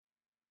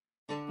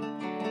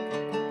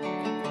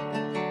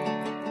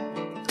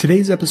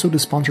Today's episode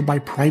is sponsored by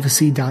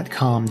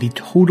Privacy.com, the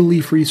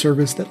totally free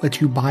service that lets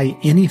you buy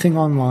anything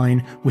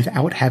online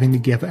without having to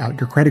give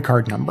out your credit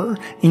card number,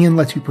 and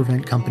lets you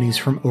prevent companies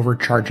from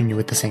overcharging you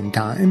at the same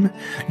time.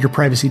 Your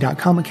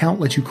Privacy.com account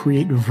lets you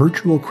create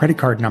virtual credit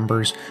card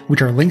numbers,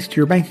 which are linked to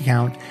your bank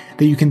account,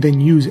 that you can then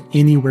use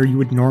anywhere you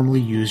would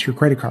normally use your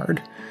credit card.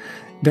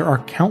 There are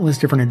countless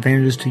different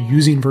advantages to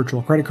using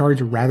virtual credit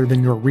cards rather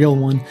than your real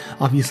one.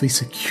 Obviously,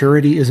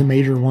 security is a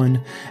major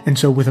one. And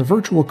so with a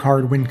virtual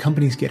card, when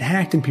companies get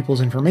hacked and people's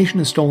information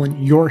is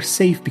stolen, you're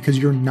safe because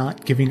you're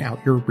not giving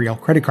out your real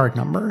credit card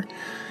number.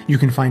 You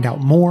can find out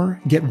more,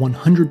 get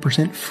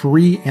 100%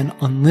 free and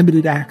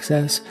unlimited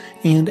access,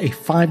 and a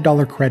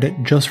 $5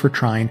 credit just for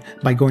trying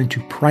by going to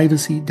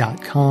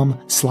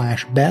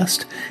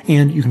privacy.com/best,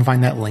 and you can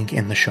find that link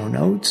in the show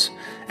notes.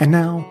 And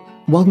now,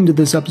 welcome to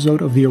this episode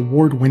of the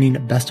award-winning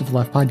Best of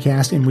Left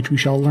podcast, in which we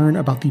shall learn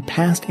about the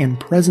past and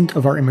present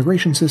of our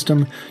immigration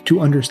system to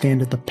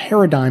understand the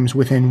paradigms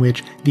within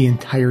which the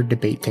entire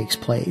debate takes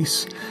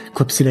place.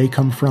 Clips today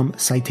come from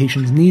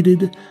Citations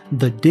Needed,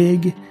 The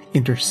Dig,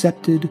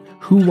 Intercepted,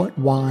 Who, What,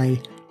 Why,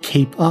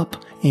 Cape Up,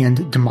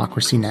 and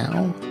Democracy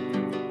Now!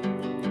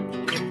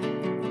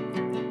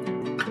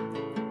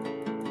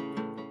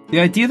 The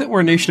idea that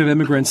we're a nation of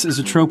immigrants is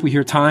a trope we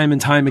hear time and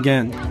time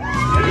again.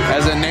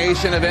 As a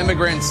nation of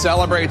immigrants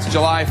celebrates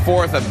July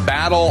 4th, a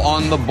battle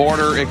on the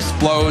border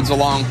explodes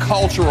along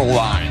cultural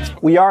lines.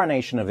 We are a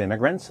nation of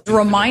immigrants. A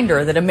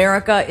reminder that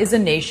America is a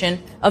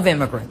nation of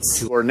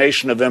immigrants. We're a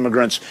nation of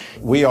immigrants.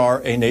 We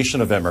are a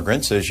nation of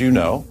immigrants, as you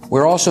know.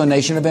 We're also a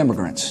nation of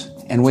immigrants,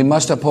 and we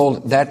must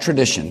uphold that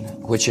tradition,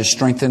 which has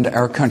strengthened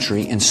our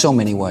country in so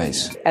many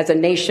ways. As a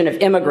nation of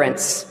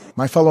immigrants,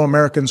 my fellow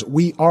Americans,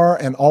 we are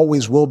and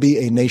always will be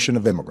a nation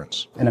of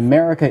immigrants. And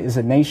America is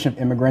a nation of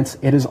immigrants.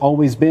 It has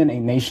always been a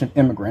nation of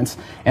immigrants.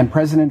 And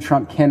President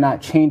Trump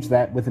cannot change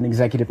that with an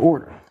executive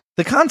order.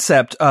 The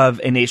concept of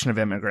a nation of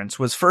immigrants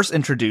was first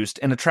introduced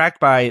in a tract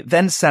by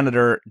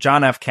then-Senator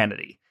John F.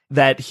 Kennedy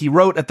that he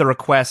wrote at the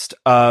request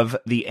of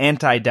the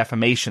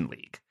Anti-Defamation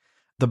League.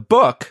 The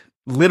book,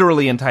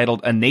 literally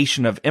entitled A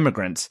Nation of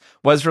Immigrants,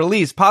 was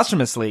released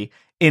posthumously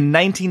in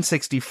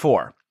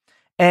 1964.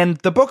 And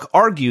the book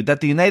argued that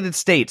the United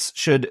States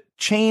should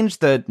change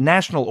the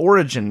National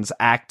Origins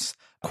Act's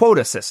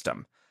quota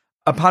system.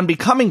 Upon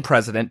becoming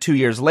president 2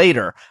 years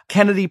later,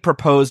 Kennedy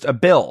proposed a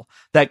bill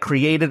that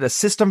created a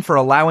system for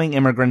allowing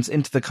immigrants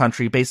into the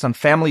country based on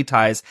family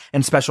ties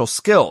and special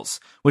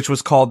skills, which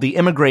was called the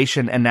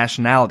Immigration and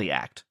Nationality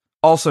Act,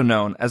 also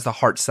known as the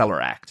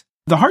Hart-Celler Act.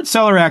 The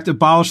Hart-Celler Act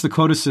abolished the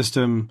quota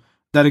system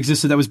that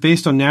existed that was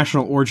based on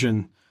national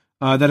origin,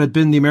 that had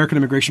been the American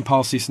immigration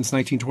policy since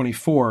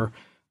 1924.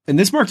 And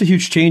this marked a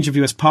huge change of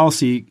U.S.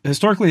 policy.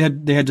 Historically,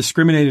 they had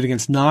discriminated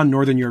against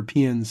non-Northern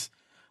Europeans,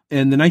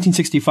 and the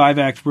 1965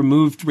 Act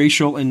removed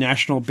racial and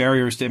national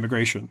barriers to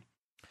immigration.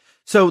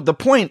 So the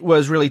point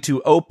was really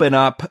to open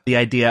up the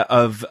idea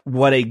of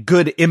what a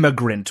good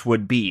immigrant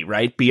would be,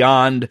 right?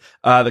 Beyond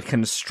the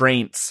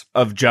constraints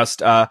of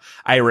just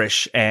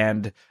Irish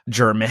and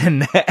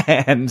German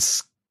and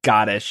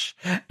Scottish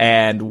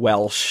and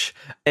Welsh,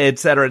 et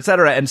cetera, et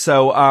cetera. And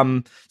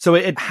so, so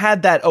it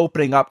had that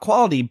opening up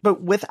quality,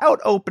 but without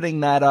opening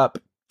that up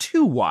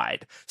too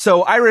wide.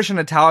 So Irish and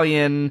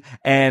Italian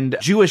and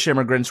Jewish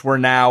immigrants were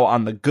now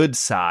on the good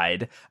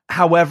side.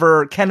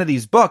 However,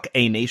 Kennedy's book,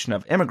 A Nation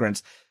of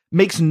Immigrants,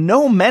 makes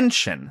no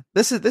mention,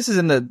 this is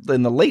in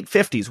the late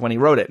 50s when he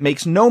wrote it,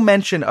 makes no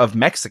mention of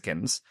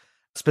Mexicans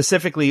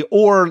specifically,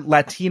 or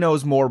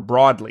Latinos more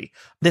broadly.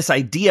 This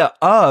idea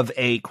of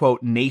a,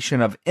 quote,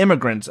 nation of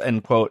immigrants,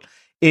 end quote,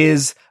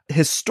 is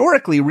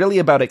historically really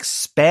about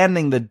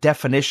expanding the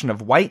definition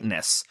of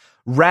whiteness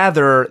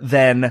rather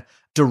than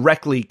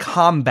directly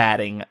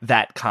combating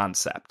that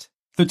concept.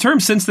 The term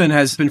since then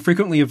has been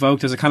frequently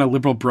evoked as a kind of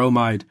liberal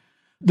bromide.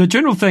 The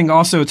general thing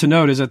also to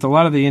note is that a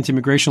lot of the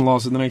anti-immigration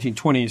laws in the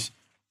 1920s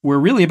were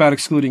really about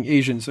excluding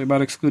Asians,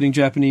 about excluding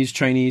Japanese,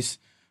 Chinese.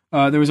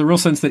 There was a real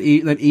sense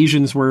that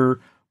Asians were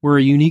a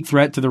unique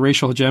threat to the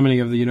racial hegemony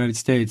of the United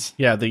States.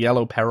 Yeah, the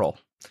yellow peril.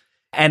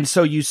 And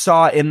so you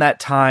saw in that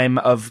time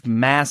of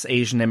mass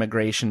Asian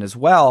immigration as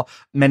well,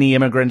 many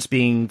immigrants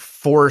being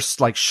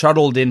forced, like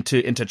shuttled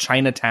into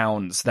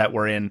Chinatowns that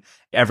were in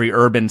every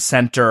urban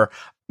center,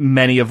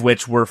 many of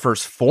which were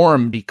first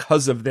formed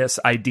because of this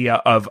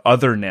idea of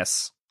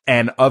otherness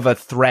and of a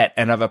threat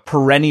and of a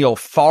perennial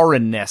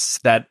foreignness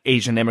that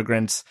Asian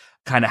immigrants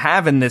kind of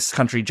have in this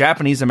country.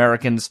 Japanese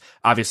Americans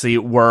obviously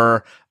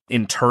were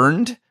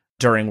interned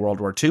during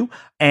World War II,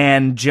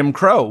 and Jim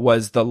Crow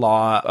was the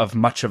law of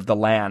much of the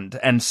land.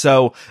 And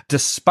so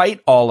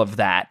despite all of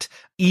that,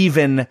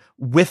 even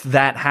with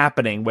that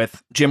happening,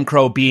 with Jim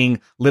Crow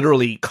being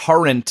literally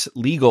current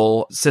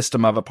legal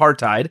system of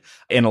apartheid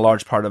in a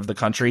large part of the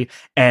country,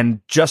 and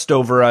just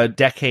over a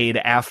decade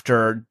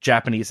after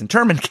Japanese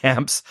internment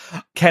camps,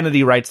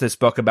 Kennedy writes this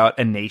book about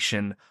a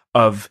nation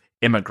of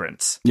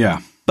immigrants.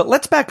 Yeah. But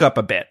let's back up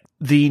a bit.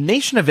 The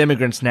Nation of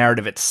Immigrants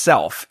narrative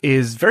itself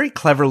is very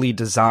cleverly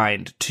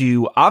designed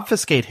to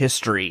obfuscate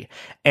history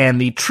and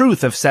the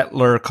truth of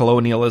settler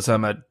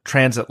colonialism, a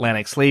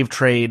transatlantic slave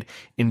trade,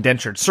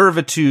 indentured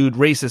servitude,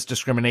 racist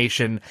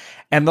discrimination,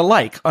 and the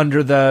like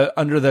under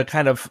the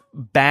kind of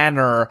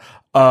banner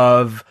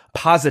of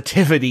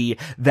positivity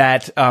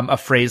that a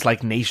phrase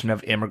like Nation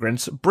of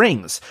Immigrants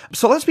brings.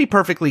 So let's be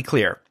perfectly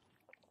clear.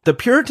 The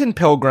Puritan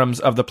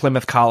pilgrims of the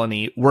Plymouth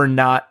colony were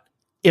not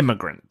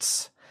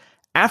immigrants.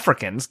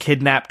 Africans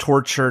kidnapped,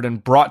 tortured,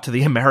 and brought to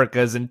the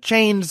Americas in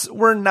chains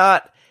were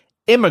not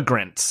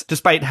immigrants,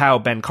 despite how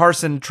Ben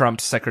Carson,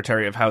 Trump's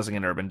Secretary of Housing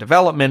and Urban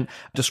Development,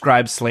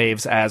 describes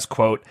slaves as,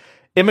 quote,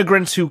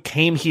 immigrants who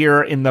came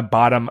here in the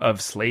bottom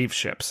of slave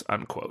ships,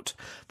 unquote.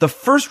 The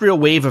first real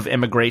wave of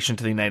immigration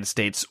to the United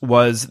States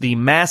was the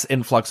mass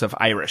influx of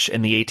Irish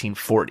in the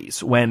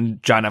 1840s, when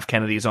John F.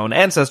 Kennedy's own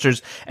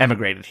ancestors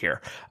emigrated here.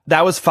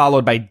 That was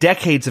followed by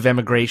decades of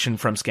immigration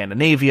from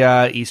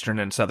Scandinavia, Eastern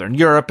and Southern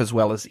Europe, as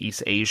well as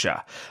East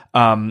Asia,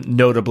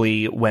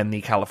 notably when the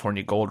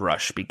California Gold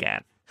Rush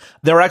began.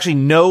 There were actually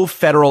no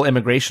federal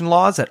immigration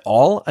laws at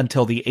all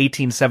until the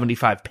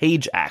 1875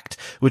 Page Act,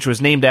 which was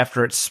named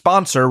after its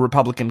sponsor,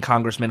 Republican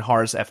Congressman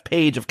Horace F.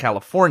 Page of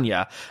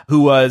California,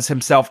 who was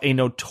himself a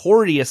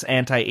notorious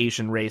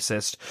anti-Asian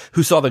racist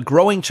who saw the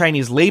growing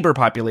Chinese labor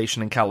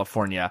population in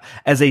California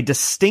as a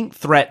distinct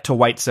threat to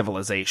white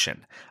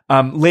civilization.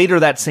 Later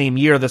that same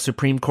year, the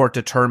Supreme Court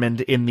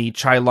determined in the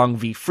Chai Lung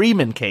v.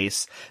 Freeman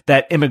case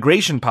that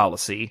immigration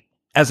policy,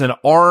 as an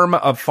arm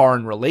of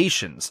foreign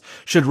relations,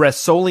 should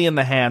rest solely in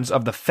the hands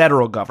of the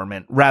federal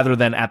government rather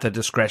than at the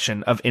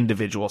discretion of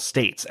individual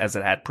states, as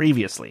it had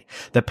previously.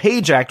 The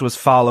Page Act was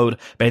followed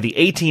by the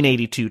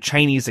 1882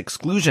 Chinese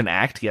Exclusion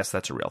Act, yes,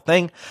 that's a real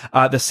thing,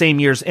 the same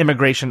year's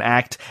Immigration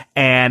Act,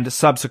 and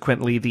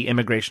subsequently the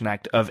Immigration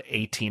Act of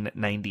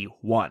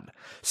 1891.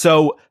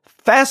 So,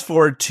 fast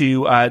forward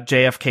to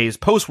JFK's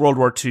post-World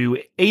War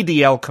II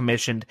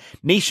ADL-commissioned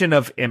Nation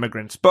of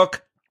Immigrants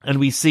book, and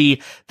we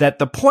see that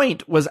the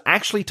point was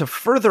actually to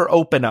further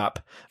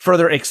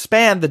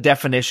expand the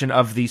definition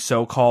of the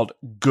so-called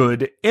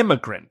good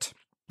immigrant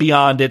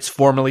beyond its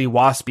formerly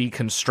waspy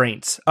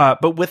constraints,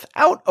 but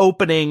without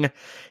opening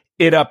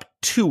it up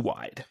too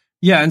wide.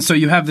 Yeah, and so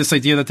you have this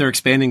idea that they're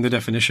expanding the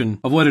definition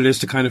of what it is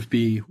to kind of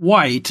be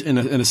white in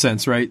a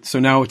sense, right? So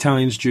now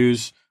Italians,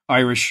 Jews,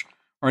 Irish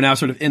are now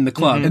sort of in the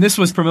club. Mm-hmm. And this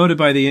was promoted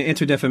by the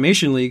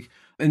Anti-Defamation League.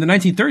 In the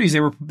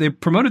 1930s, they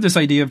promoted this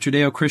idea of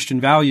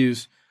Judeo-Christian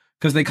values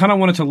because they kind of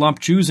wanted to lump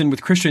Jews in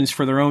with Christians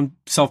for their own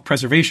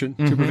self-preservation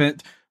to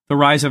prevent the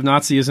rise of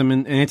Nazism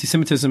and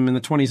anti-Semitism in the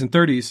 20s and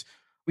 30s.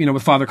 You know,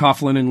 with Father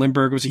Coughlin and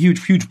Lindbergh, it was a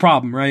huge, huge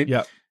problem, right?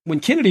 Yeah.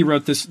 When Kennedy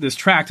wrote this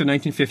tract in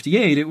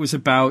 1958, it was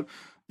about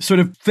sort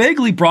of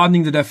vaguely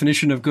broadening the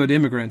definition of good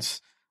immigrants.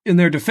 In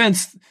their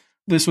defense,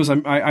 this was,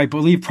 I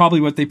believe,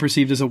 probably what they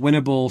perceived as a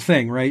winnable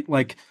thing, right?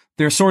 Like,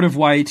 they're sort of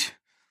white,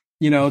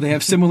 you know, they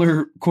have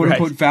similar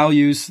quote-unquote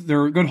values,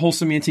 they're good,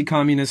 wholesome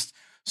anti-communists.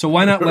 So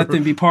why not let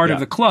them be part of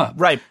the club?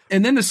 Right.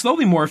 And then this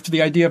slowly morphed to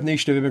the idea of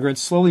Nation of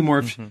Immigrants, slowly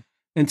morphed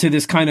into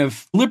this kind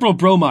of liberal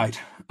bromide.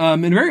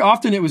 And very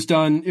often it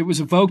was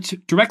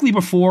evoked directly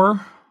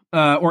before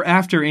or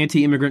after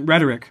anti-immigrant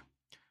rhetoric.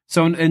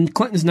 So in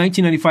Clinton's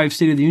 1995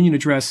 State of the Union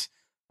address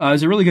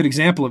is a really good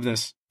example of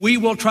this. We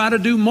will try to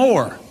do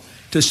more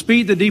to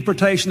speed the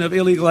deportation of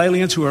illegal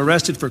aliens who are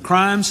arrested for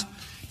crimes,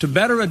 to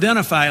better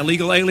identify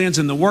illegal aliens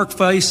in the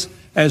workplace,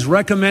 as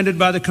recommended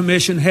by the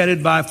commission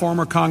headed by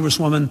former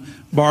Congresswoman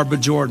Barbara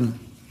Jordan.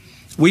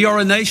 We are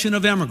a nation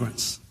of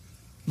immigrants,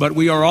 but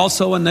we are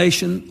also a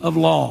nation of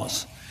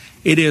laws.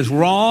 It is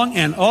wrong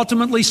and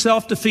ultimately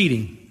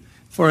self-defeating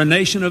for a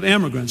nation of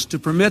immigrants to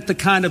permit the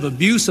kind of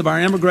abuse of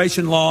our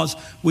immigration laws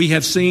we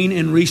have seen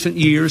in recent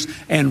years,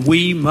 and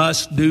we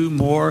must do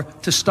more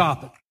to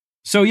stop it.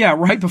 So yeah,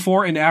 right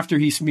before and after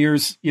he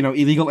smears,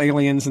 illegal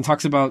aliens and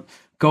talks about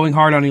going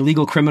hard on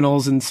illegal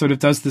criminals and sort of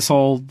does this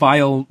whole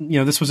vile,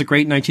 this was a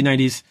great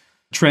 1990s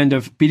trend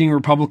of beating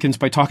Republicans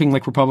by talking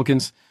like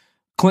Republicans.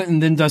 Clinton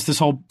then does this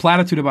whole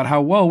platitude about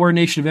how, well, we're a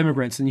nation of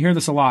immigrants. And you hear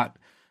this a lot.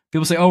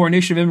 People say, oh, we're a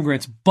nation of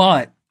immigrants,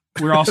 but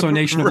we're also a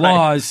nation of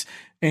laws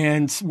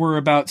and we're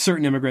about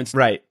certain immigrants.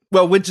 Right.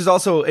 Well, which is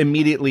also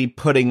immediately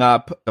putting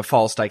up a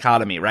false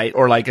dichotomy, right?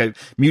 Or like a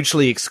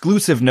mutually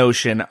exclusive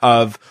notion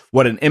of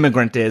what an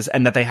immigrant is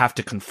and that they have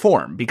to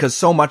conform, because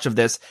so much of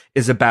this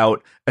is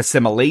about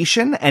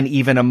assimilation and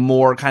even a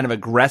more kind of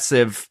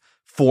aggressive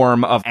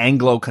form of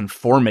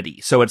Anglo-conformity.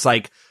 So it's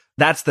like,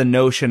 that's the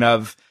notion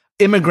of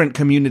immigrant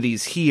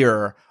communities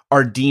here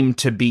are deemed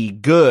to be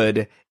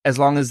good as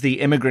long as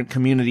the immigrant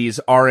communities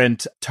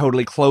aren't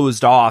totally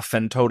closed off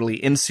and totally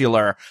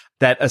insular,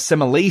 that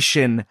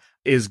assimilation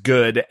is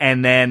good.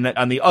 And then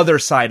on the other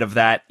side of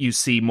that, you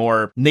see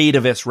more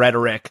nativist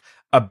rhetoric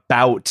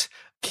about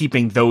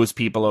keeping those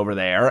people over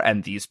there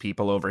and these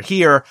people over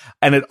here.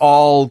 And it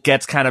all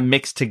gets kind of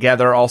mixed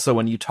together also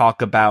when you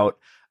talk about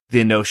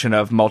the notion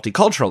of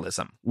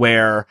multiculturalism,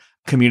 where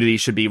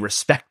communities should be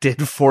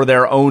respected for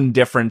their own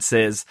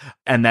differences,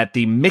 and that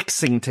the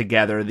mixing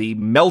together, the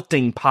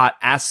melting pot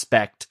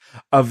aspect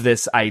of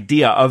this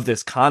idea, of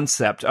this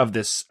concept, of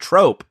this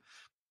trope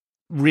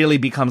really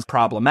becomes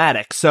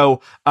problematic.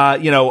 So,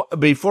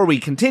 before we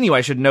continue,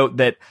 I should note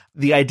that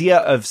the idea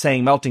of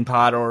saying melting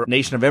pot or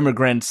nation of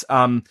immigrants,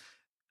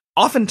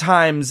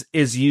 oftentimes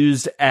is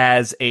used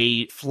as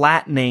a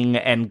flattening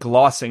and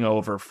glossing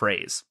over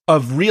phrase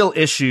of real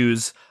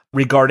issues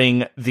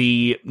regarding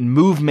the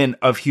movement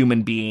of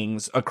human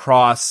beings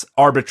across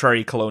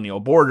arbitrary colonial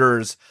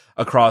borders,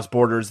 across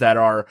borders that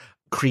are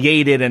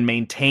created and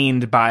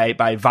maintained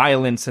by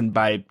violence and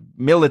by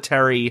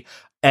military,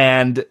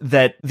 and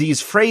that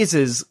these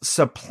phrases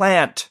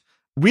supplant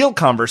real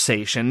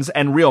conversations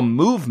and real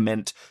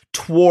movement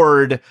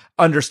toward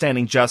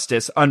understanding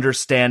justice,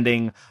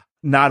 understanding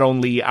not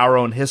only our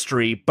own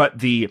history, but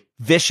the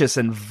vicious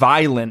and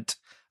violent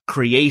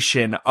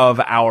creation of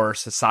our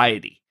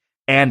society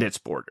and its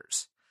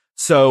borders.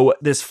 So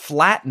this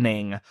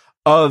flattening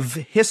of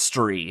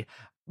history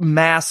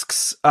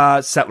masks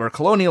settler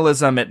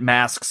colonialism, it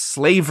masks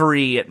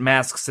slavery, it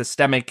masks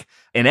systemic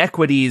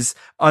inequities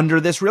under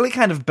this really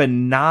kind of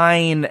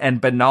benign and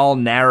banal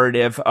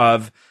narrative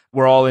of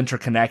we're all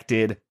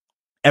interconnected,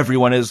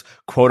 everyone is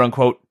quote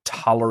unquote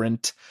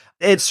tolerant.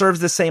 It serves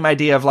the same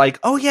idea of like,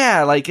 oh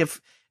yeah, like if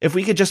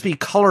we could just be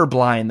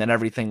colorblind, then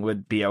everything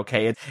would be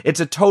okay. It's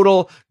a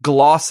total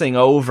glossing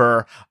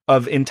over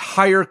of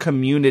entire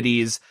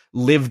communities'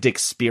 lived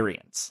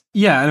experience.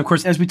 Yeah, and of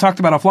course, as we talked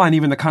about offline,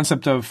 even the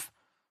concept of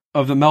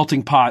the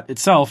melting pot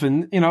itself,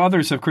 and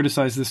others have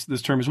criticized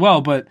this term as well,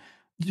 but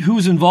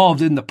who's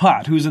involved in the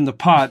pot, who's in the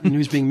pot, and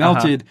who's being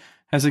melted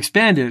has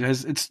expanded.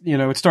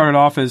 It started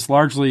off as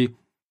largely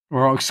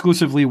or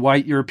exclusively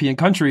white European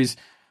countries,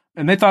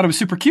 and they thought it was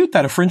super cute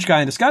that a French guy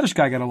and a Scottish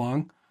guy got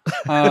along,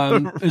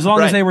 as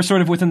long as they were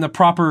sort of within the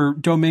proper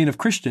domain of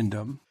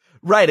Christendom.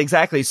 Right,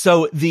 exactly.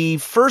 So the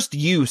first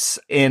use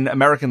in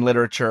American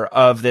literature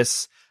of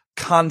this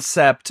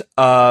concept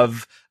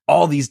of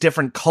all these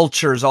different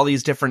cultures, all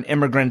these different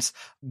immigrants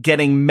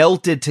getting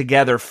melted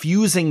together,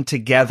 fusing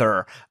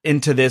together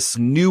into this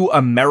new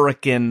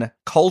American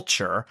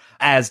culture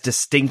as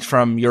distinct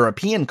from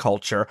European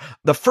culture.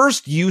 The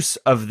first use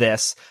of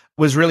this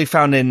was really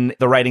found in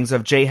the writings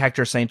of J.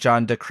 Hector St.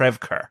 John de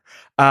Crèvecoeur.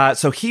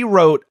 So he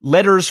wrote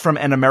Letters from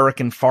an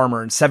American Farmer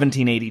in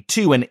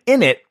 1782, and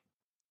in it,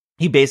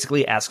 he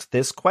basically asks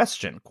this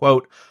question,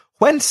 quote,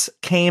 "Whence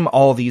came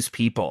all these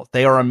people?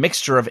 They are a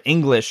mixture of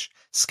English,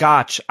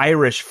 Scotch,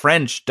 Irish,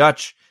 French,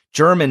 Dutch,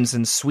 Germans,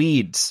 and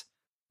Swedes.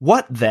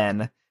 What,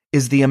 then,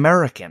 is the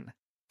American,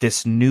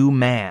 this new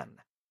man?"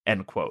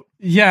 End quote.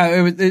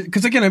 Yeah,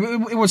 because again,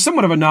 it was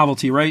somewhat of a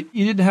novelty, right?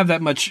 You didn't have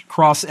that much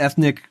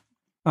cross-ethnic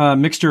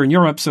mixture in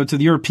Europe, so to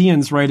the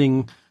Europeans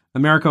writing,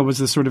 America was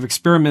this sort of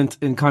experiment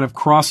in kind of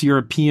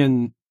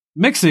cross-European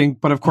mixing,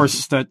 but of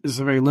course that is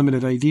a very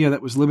limited idea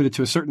that was limited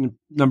to a certain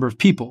number of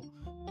people.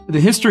 The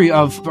history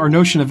of our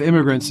notion of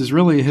immigrants is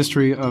really a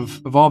history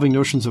of evolving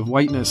notions of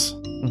whiteness.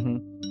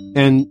 Mm-hmm.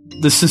 And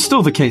this is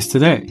still the case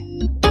today.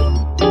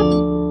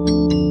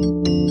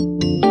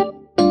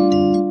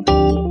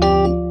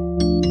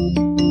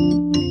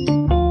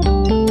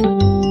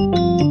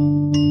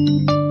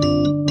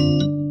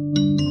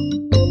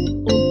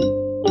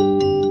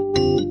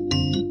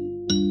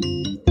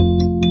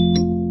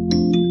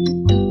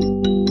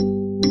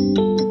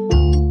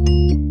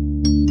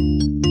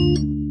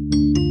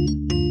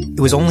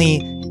 It was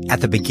only at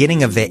the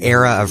beginning of the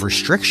era of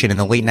restriction in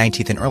the late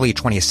 19th and early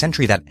 20th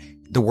century that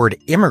the word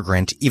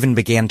immigrant even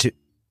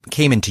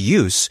came into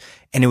use,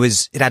 and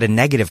it had a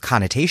negative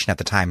connotation at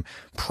the time.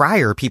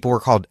 Prior, people were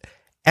called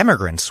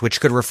emigrants,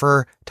 which could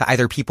refer to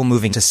either people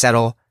moving to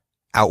settle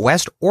out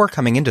west or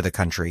coming into the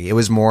country. It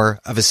was more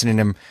of a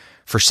synonym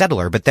for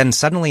settler. But then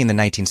suddenly in the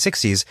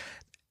 1960s,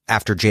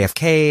 after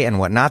JFK and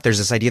whatnot, there's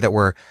this idea that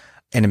we're,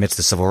 and amidst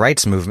the civil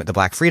rights movement, the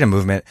Black Freedom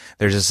movement,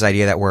 there's this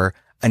idea that we're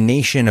a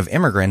nation of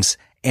immigrants.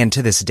 And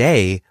to this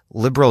day,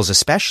 liberals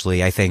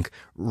especially, I think,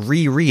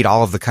 reread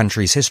all of the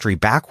country's history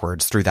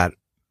backwards through that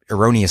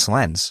erroneous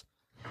lens.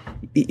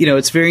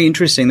 It's very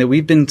interesting that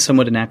we've been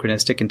somewhat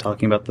anachronistic in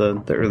talking about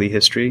the early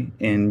history.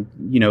 And,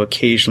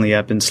 occasionally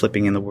I've been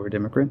slipping in the word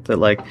immigrant, that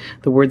like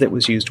the word that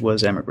was used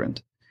was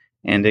emigrant.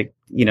 And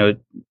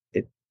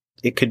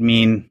it could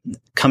mean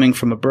coming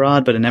from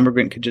abroad, but an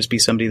immigrant could just be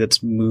somebody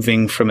that's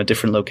moving from a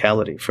different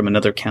locality, from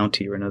another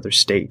county or another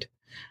state.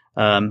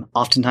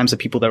 Oftentimes the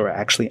people that were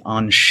actually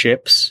on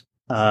ships,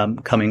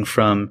 coming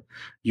from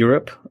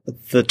Europe,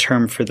 the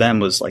term for them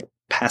was like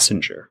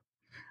passenger.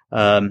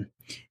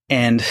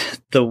 And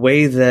the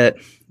way that,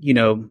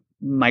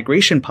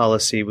 migration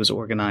policy was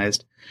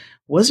organized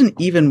wasn't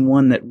even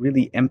one that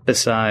really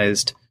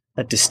emphasized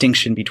a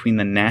distinction between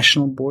the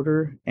national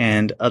border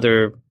and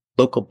other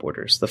local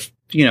borders.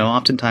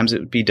 Oftentimes it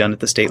would be done at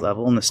the state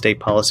level, and the state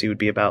policy would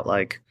be about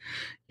like,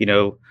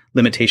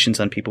 limitations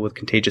on people with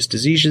contagious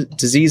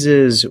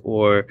diseases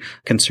or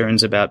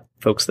concerns about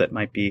folks that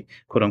might be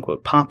quote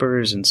unquote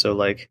paupers. And so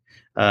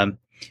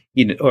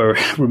or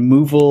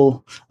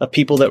removal of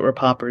people that were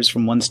paupers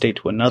from one state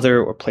to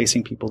another, or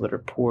placing people that are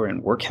poor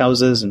in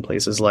workhouses in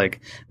places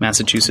like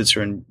Massachusetts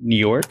or in New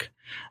York.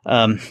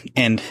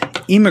 And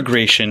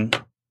immigration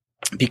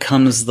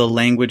becomes the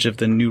language of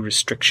the new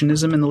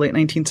restrictionism in the late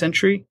 19th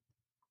century.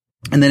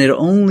 And then it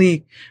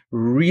only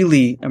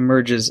really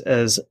emerges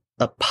as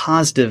a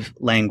positive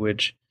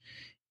language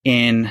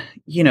in,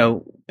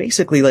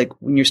 basically like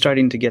when you're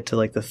starting to get to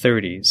like the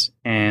 30s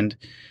and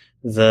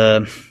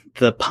the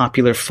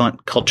popular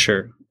font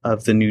culture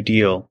of the New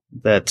Deal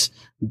that's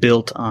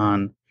built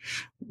on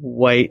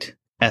white,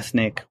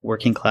 ethnic,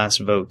 working class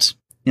votes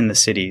in the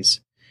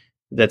cities,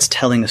 that's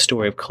telling a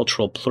story of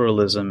cultural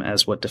pluralism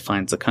as what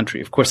defines the country.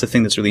 Of course, the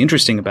thing that's really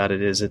interesting about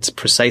it is it's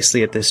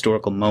precisely at the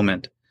historical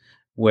moment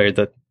where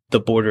the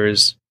border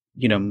is,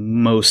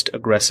 most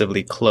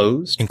aggressively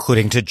closed.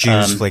 Including to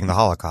Jews fleeing the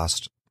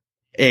Holocaust.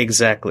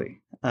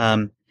 Exactly.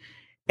 And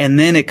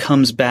then it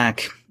comes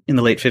back in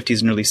the late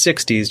 50s and early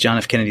 60s. John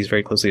F. Kennedy is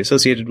very closely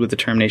associated with the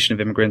term Nation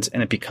of Immigrants,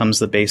 and it becomes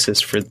the basis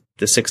for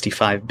the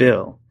 65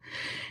 bill.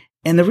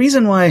 And the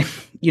reason why,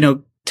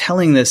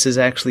 telling this is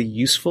actually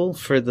useful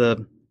for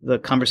the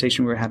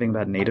conversation we were having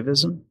about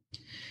nativism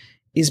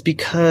is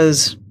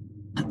because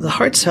the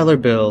Hart-Celler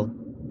bill,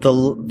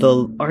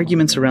 the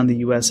arguments around the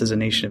U.S. as a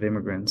nation of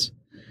immigrants,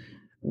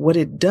 what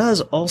it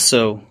does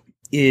also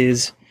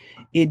is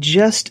it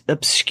just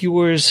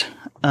obscures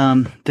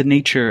the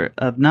nature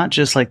of not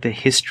just like the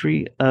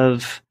history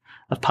of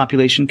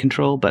population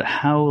control, but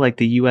how like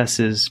the U.S.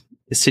 is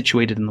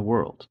situated in the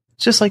world.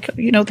 It's just like,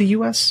 the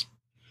U.S.,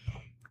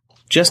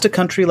 just a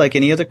country like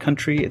any other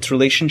country. Its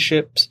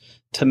relationships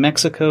to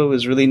Mexico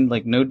is really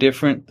like no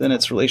different than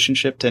its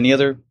relationship to any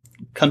other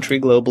country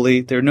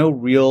globally. There are no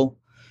real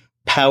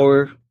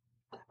power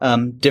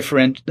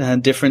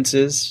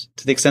differences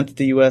to the extent that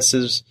the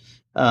U.S.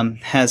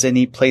 has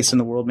any place in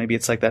the world. Maybe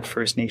it's like that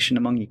first nation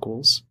among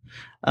equals.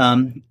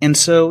 And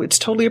so it's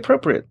totally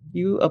appropriate.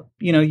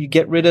 You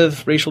get rid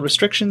of racial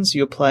restrictions.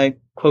 You apply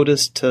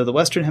quotas to the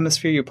Western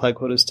Hemisphere. You apply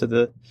quotas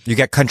to you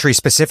get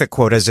country-specific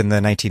quotas in the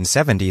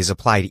 1970s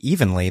applied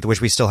evenly, which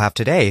we still have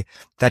today.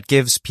 That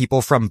gives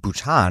people from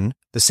Bhutan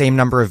the same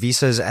number of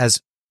visas as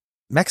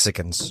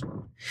Mexicans.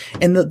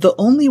 And the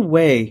only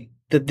way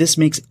that this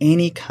makes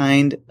any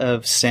kind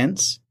of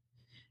sense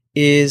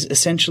is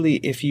essentially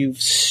if you've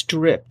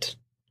stripped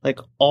like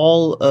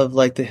all of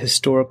like the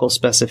historical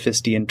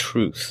specificity and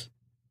truth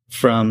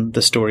from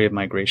the story of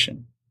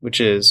migration,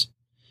 which is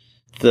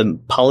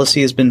the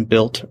policy has been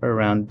built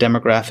around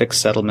demographic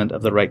settlement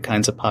of the right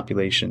kinds of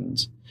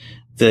populations.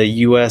 The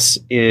U.S.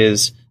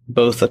 is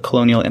both a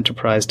colonial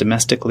enterprise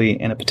domestically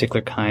and a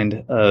particular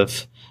kind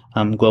of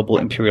global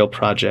imperial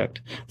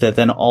project that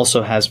then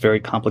also has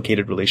very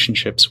complicated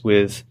relationships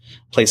with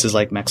places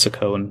like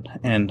Mexico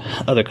and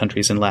other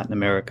countries in Latin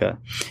America.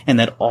 And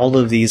that all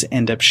of these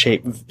end up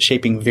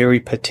shaping very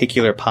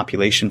particular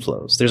population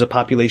flows. There's a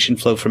population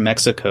flow from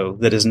Mexico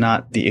that is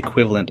not the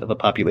equivalent of a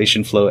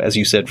population flow, as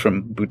you said,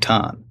 from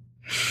Bhutan.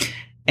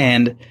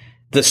 And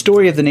the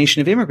story of the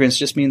nation of immigrants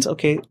just means,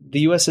 okay,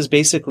 the U.S. is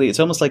basically, it's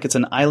almost like it's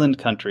an island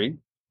country,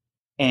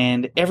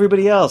 and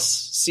everybody else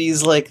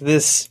sees like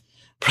this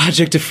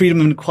project of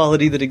freedom and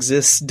equality that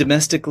exists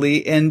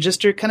domestically and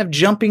just are kind of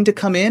jumping to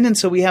come in. And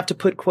so we have to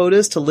put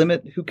quotas to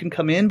limit who can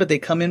come in, but they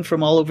come in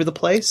from all over the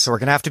place. So we're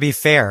going to have to be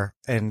fair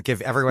and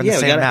give everyone the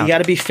same amount. You got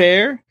to be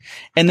fair.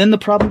 And then the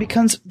problem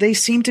becomes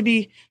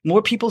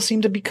more people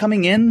seem to be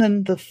coming in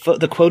than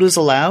the quotas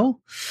allow.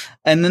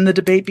 And then the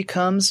debate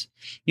becomes,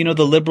 the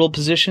liberal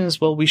position is,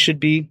 well, we should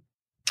be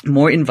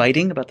more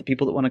inviting about the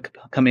people that want to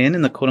come in.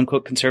 And the quote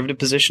unquote conservative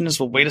position is,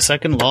 well, wait a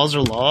second, laws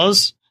are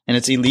laws. And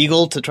it's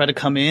illegal to try to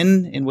come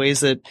in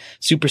ways that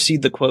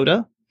supersede the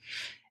quota.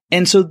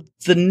 And so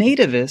the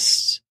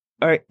nativists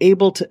are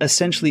able to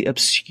essentially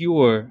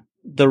obscure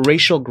the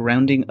racial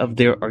grounding of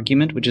their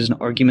argument, which is an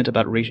argument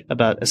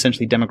about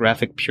essentially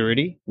demographic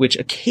purity, which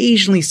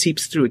occasionally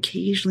seeps through.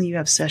 Occasionally you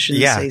have sessions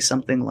say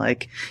something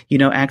like,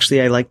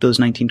 actually I like those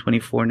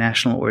 1924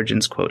 national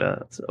origins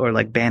quota, or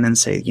like Bannon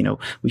say,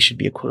 we should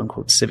be a quote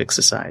unquote civic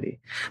society.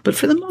 But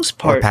for the most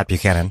part, or Pat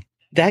Buchanan.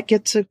 That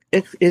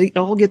it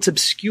all gets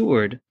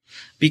obscured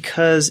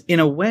because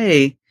in a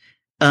way,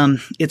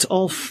 it's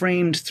all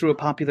framed through a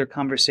popular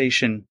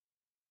conversation,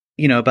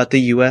 about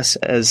the U.S.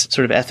 as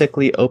sort of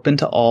ethically open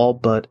to all,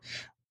 but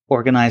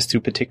organized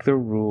through particular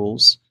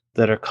rules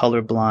that are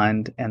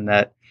colorblind and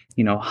that,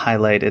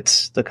 highlight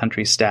the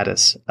country's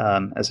status,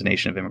 as a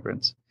nation of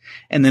immigrants.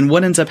 And then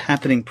what ends up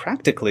happening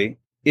practically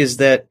is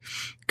that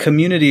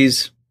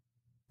communities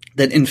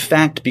that in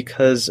fact,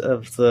 because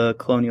of the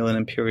colonial and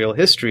imperial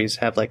histories,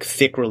 have like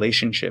thick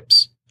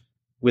relationships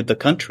with the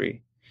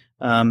country,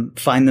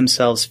 find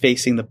themselves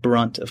facing the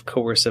brunt of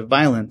coercive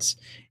violence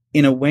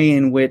in a way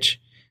in which,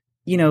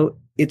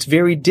 it's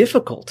very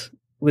difficult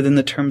within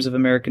the terms of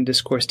American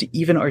discourse to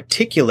even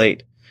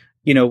articulate,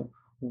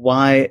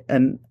 why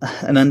an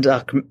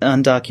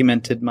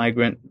undocumented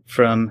migrant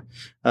from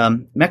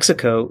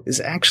Mexico is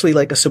actually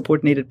like a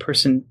subordinated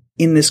person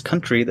in this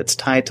country that's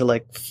tied to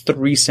like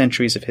 3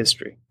 centuries of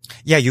history.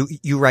 Yeah,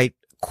 you write,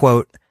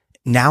 quote,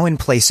 Now in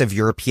place of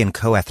European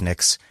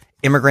co-ethnics,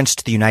 immigrants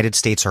to the United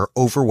States are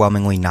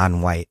overwhelmingly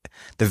non-white,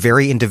 the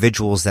very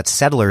individuals that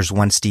settlers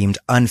once deemed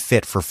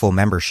unfit for full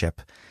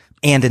membership.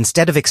 And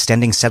instead of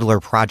extending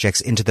settler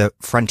projects into the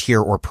frontier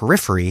or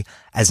periphery,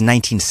 as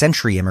 19th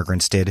century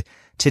immigrants did,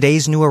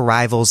 today's new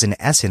arrivals in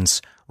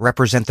essence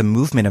represent the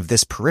movement of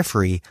this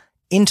periphery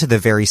into the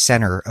very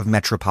center of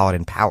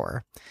metropolitan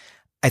power.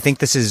 I think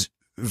this is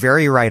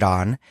very right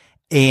on.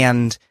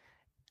 And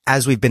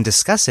as we've been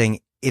discussing,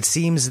 it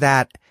seems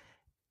that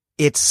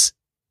this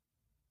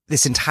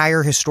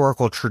entire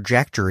historical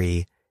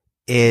trajectory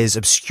is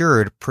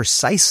obscured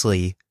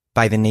precisely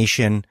by the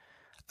nation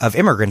of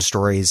immigrant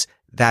stories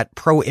that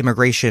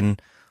pro-immigration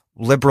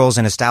liberals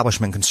and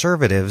establishment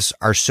conservatives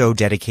are so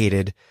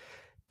dedicated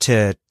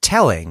to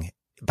telling.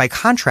 By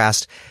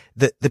contrast,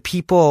 the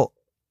people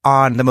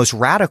on the most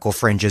radical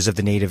fringes of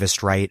the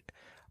nativist right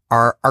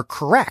are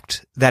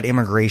correct that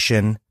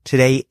immigration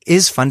today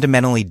is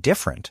fundamentally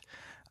different.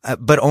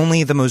 But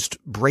only the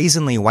most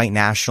brazenly white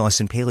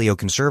nationalists and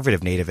paleoconservative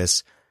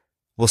nativists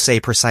will say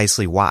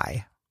precisely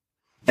why.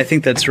 I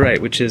think that's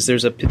right, which is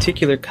there's a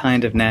particular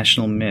kind of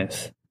national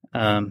myth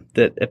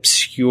that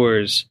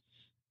obscures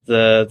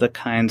the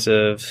kinds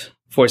of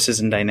forces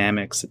and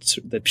dynamics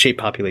that shape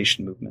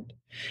population movement.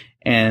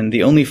 And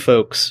the only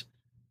folks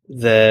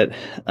that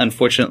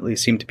unfortunately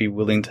seem to be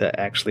willing to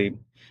actually,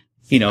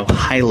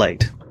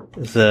 highlight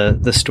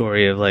the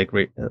story of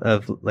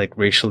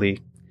racially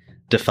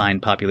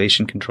defined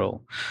population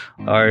control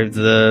are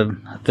the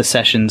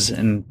Sessions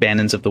and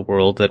Bannons of the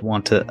world that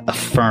want to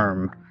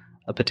affirm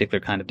a particular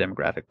kind of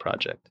demographic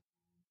project.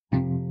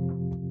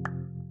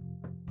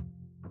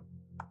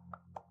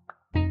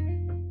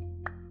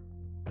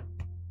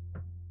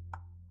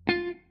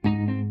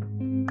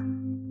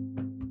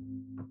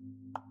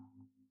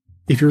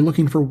 If you're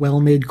looking for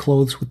well-made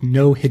clothes with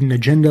no hidden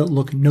agenda,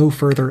 look no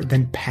further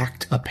than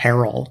Pact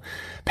Apparel.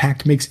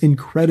 Pact makes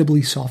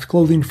incredibly soft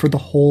clothing for the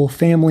whole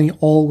family,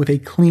 all with a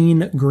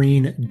clean,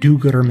 green,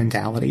 do-gooder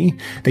mentality.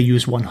 They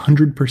use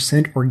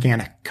 100%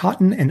 organic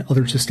cotton and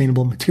other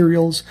sustainable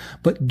materials,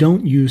 but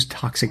don't use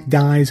toxic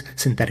dyes,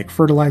 synthetic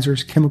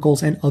fertilizers,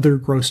 chemicals, and other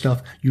gross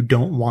stuff you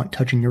don't want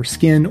touching your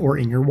skin or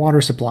in your water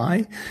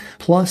supply.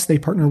 Plus, they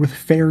partner with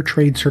fair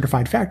trade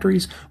certified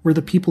factories where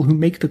the people who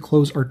make the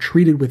clothes are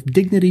treated with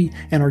dignity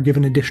and are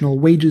given additional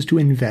wages to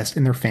invest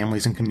in their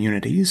families and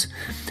communities.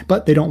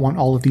 But they don't want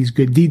all of these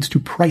good deeds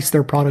to price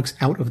their products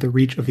out of the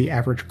reach of the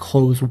average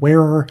clothes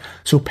wearer,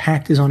 so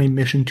Pact is on a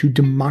mission to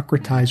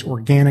democratize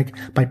organic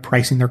by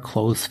pricing their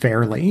clothes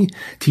fairly.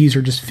 Tees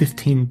are just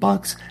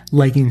 $15,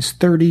 leggings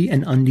 $30,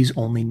 and undies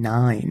only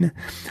 $9.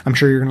 I'm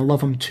sure you're going to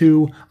love them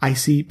too. I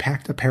see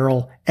Pact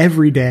Apparel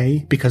every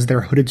day because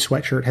their hooded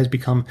sweatshirt has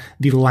become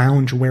the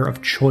lounge wear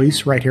of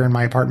choice right here in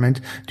my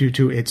apartment due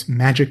to its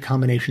magic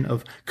combination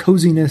of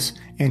coziness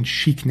and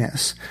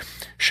chicness.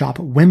 Shop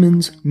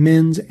women's,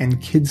 men's,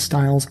 and kids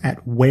styles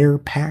at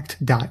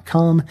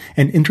wearpact.com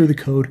and enter the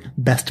code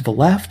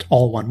BESTOFTHELEFT,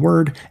 all one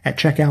word, at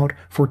checkout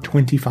for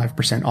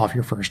 25% off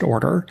your first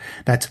order.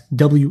 That's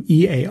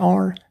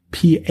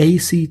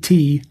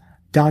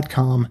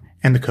wearpact.com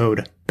and the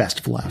code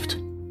BESTOFLEFT.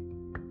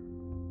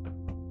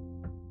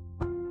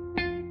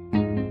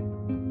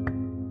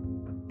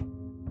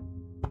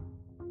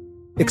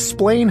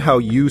 Explain how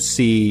you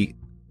see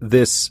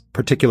this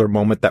particular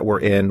moment that we're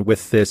in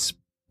with this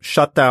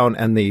shutdown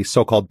and the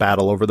so-called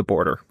battle over the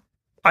border.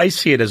 I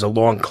see it as a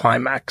long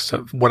climax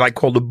of what I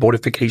call the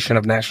bordification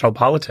of national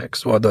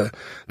politics, or the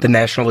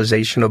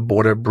nationalization of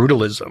border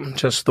brutalism,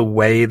 just the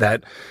way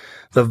that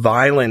the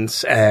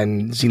violence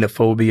and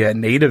xenophobia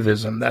and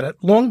nativism that had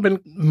long been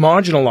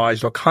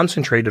marginalized or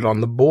concentrated on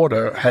the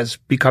border has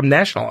become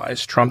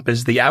nationalized. Trump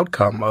is the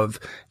outcome of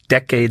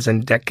decades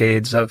and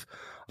decades of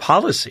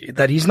policy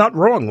that he's not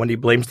wrong when he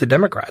blames the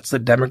Democrats. The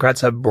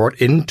Democrats have brought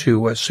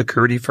into a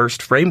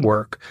security-first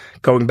framework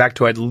going back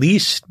to at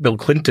least Bill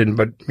Clinton,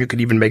 but you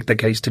could even make the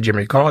case to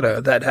Jimmy Carter,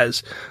 that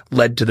has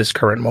led to this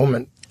current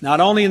moment.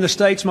 Not only in the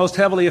states most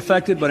heavily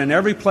affected, but in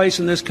every place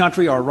in this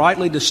country are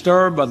rightly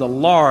disturbed by the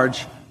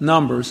large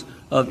numbers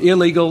of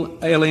illegal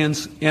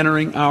aliens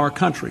entering our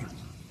country.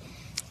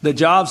 The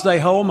jobs they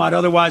hold might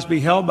otherwise be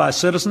held by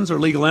citizens or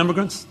legal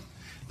immigrants.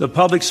 The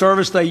public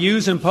service they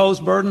use impose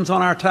burdens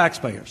on our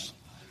taxpayers.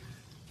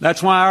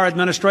 That's why our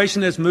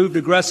administration has moved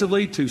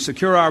aggressively to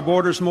secure our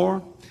borders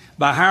more,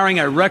 by hiring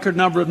a record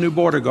number of new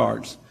border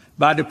guards,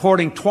 by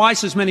deporting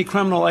twice as many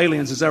criminal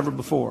aliens as ever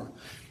before,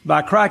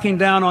 by cracking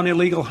down on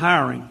illegal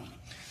hiring,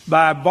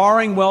 by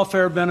barring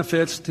welfare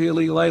benefits to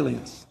illegal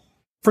aliens.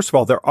 First of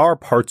all, there are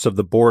parts of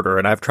the border,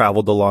 and I've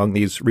traveled along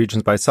these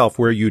regions myself,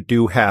 where you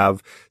do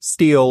have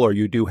steel, or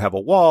you do have a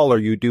wall, or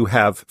you do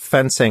have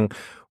fencing.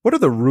 What are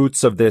the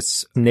roots of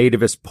this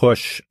nativist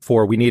push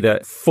for we need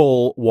a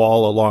full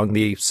wall along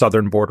the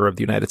southern border of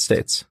the United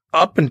States?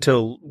 Up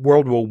until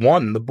World War I,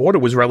 the border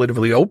was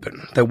relatively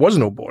open. There was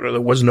no border.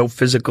 There was no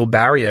physical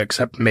barrier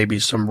except maybe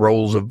some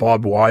rolls of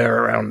barbed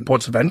wire around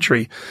ports of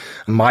entry.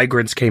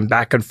 Migrants came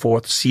back and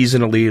forth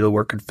seasonally to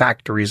work in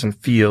factories and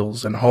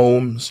fields and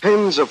homes.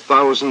 Tens of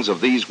thousands of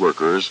these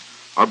workers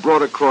are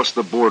brought across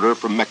the border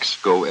from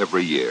Mexico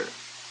every year,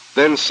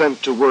 then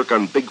sent to work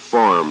on big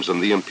farms in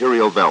the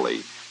Imperial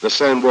Valley, the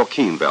San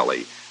Joaquin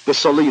Valley, the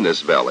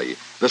Salinas Valley,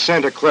 the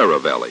Santa Clara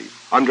Valley,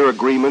 under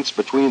agreements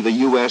between the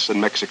U.S.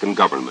 and Mexican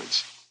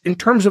governments. In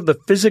terms of the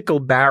physical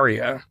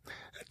barrier,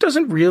 it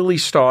doesn't really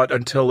start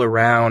until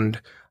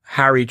around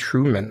Harry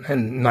Truman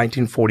in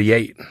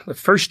 1948, the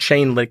first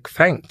chain link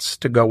fence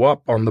to go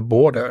up on the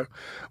border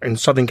in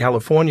Southern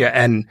California.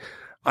 And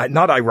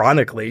not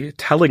ironically,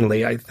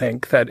 tellingly, I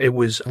think that it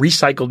was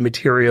recycled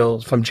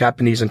materials from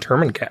Japanese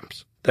internment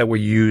camps that were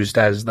used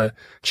as the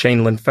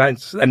chain link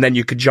fence. And then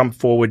you could jump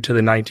forward to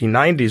the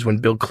 1990s when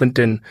Bill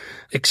Clinton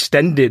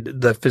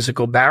extended the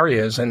physical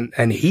barriers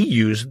and he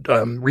used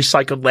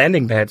recycled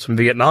landing pads from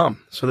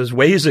Vietnam. So there's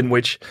ways in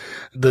which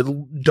the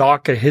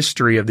darker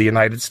history of the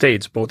United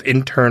States, both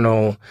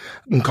internal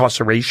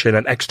incarceration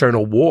and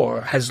external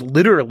war, has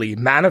literally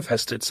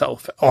manifested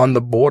itself on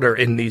the border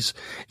in these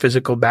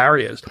physical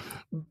barriers.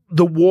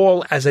 The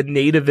wall as a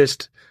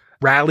nativist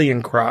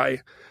rallying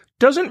cry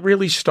doesn't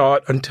really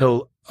start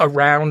until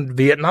around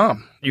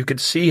Vietnam. You could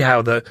see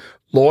how the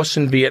loss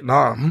in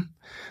Vietnam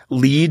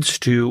leads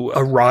to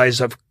a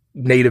rise of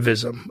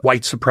nativism,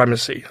 white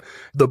supremacy.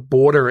 The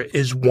border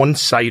is one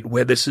site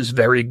where this is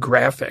very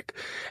graphic.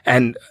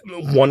 And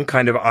one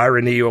kind of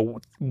irony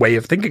or way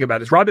of thinking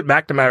about it is Robert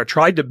McNamara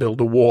tried to build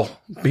a wall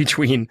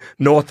between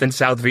North and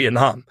South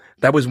Vietnam.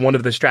 That was one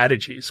of the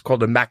strategies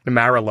called the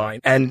McNamara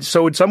line. And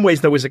so in some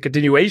ways there was a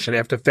continuation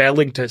after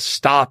failing to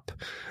stop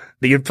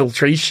the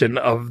infiltration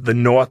of the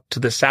North to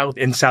the South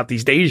in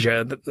Southeast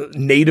Asia. The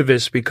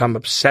nativists become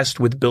obsessed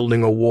with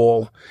building a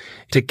wall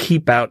to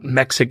keep out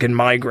Mexican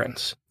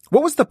migrants.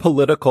 What was the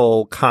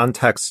political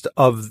context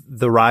of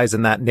the rise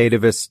in that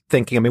nativist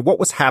thinking? I mean, what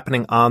was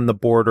happening on the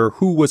border?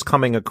 Who was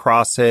coming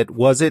across it?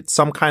 Was it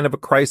some kind of a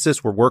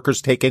crisis? Were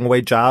workers taking away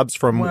jobs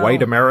from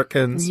white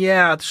Americans?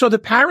 Yeah. So the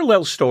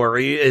parallel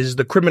story is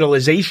the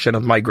criminalization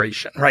of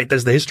migration, right?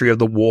 There's the history of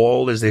the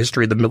wall. There's the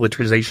history of the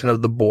militarization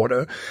of the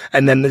border.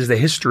 And then there's the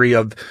history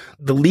of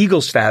the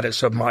legal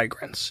status of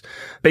migrants.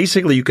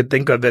 Basically, you could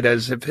think of it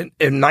as if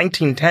in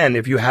 1910,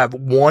 if you have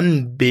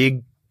one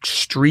big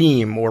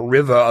stream or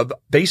river of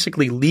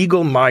basically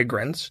legal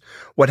migrants,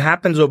 what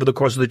happens over the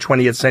course of the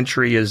 20th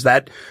century is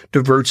that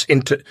diverts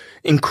into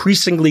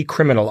increasingly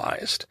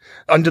criminalized.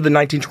 Under the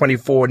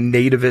 1924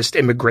 Nativist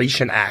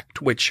Immigration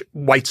Act, which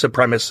white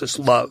supremacists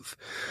love,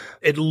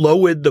 it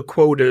lowered the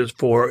quotas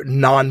for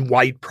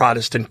non-white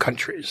Protestant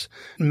countries.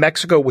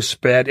 Mexico was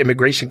spared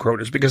immigration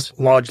quotas because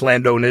large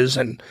landowners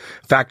and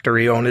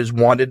factory owners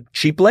wanted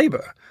cheap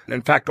labor.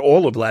 In fact,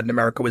 all of Latin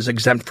America was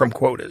exempt from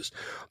quotas.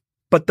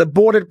 But the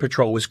Border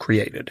Patrol was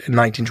created in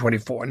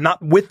 1924,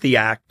 not with the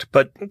act,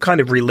 but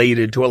kind of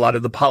related to a lot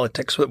of the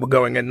politics that were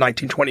going in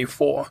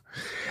 1924.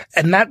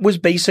 And that was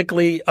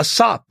basically a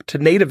sop to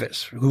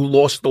nativists who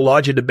lost the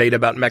larger debate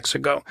about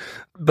Mexico.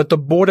 But the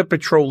Border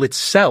Patrol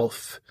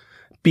itself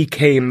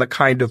became the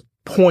kind of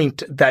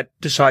point that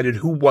decided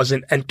who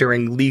wasn't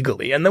entering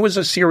legally. And there was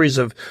a series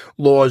of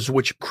laws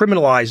which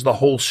criminalized the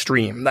whole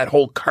stream, that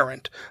whole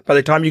current. By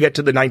the time you get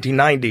to the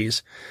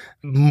 1990s,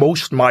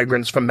 most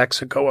migrants from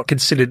Mexico are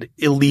considered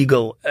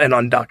illegal and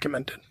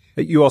undocumented.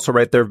 You also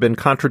write there have been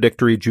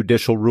contradictory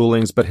judicial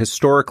rulings, but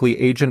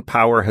historically agent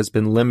power has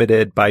been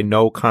limited by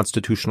no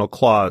constitutional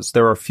clause.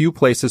 There are few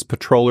places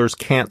patrollers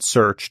can't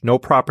search, no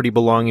property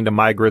belonging to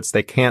migrants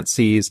they can't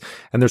seize,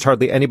 and there's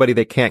hardly anybody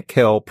they can't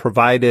kill,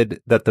 provided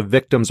that the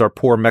victims are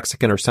poor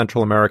Mexican or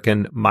Central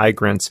American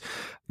migrants.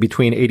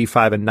 Between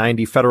 85 and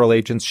 90, federal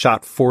agents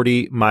shot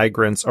 40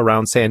 migrants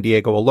around San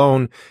Diego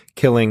alone,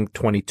 killing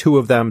 22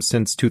 of them.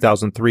 Since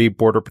 2003,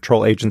 Border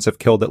Patrol agents have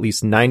killed at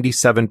least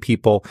 97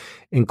 people,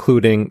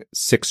 including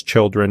 6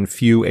 children.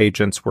 Few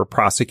agents were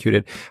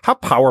prosecuted. How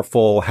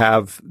powerful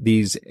have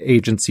these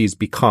agencies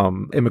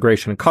become?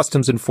 Immigration and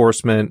Customs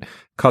Enforcement,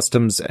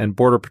 Customs and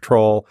Border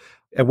Patrol.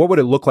 And what would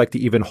it look like to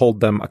even hold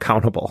them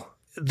accountable?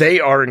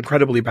 They are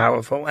incredibly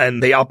powerful,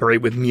 and they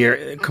operate with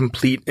near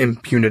complete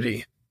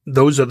impunity.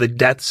 Those are the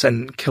deaths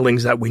and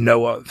killings that we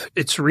know of.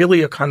 It's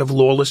really a kind of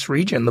lawless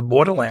region, the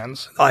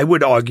borderlands. I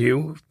would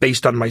argue,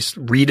 based on my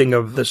reading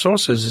of the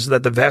sources, is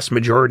that the vast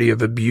majority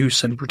of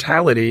abuse and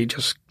brutality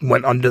just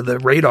went under the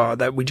radar,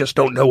 that we just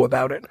don't know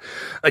about it.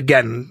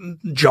 Again,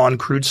 John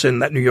Crudson,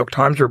 that New York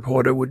Times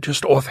reporter, would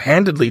just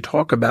offhandedly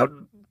talk about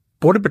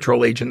Border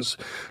Patrol agents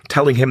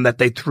telling him that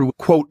they threw,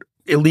 quote,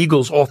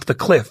 illegals off the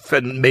cliff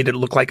and made it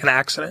look like an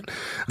accident.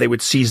 They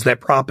would seize their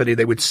property.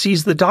 They would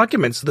seize the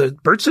documents, the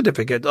birth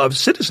certificate of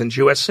citizens,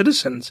 U.S.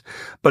 citizens.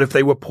 But if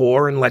they were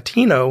poor and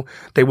Latino,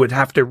 they would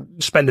have to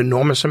spend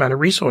enormous amount of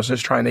resources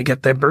trying to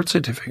get their birth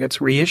certificates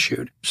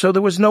reissued. So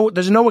there's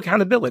no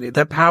accountability.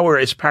 Their power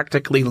is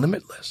practically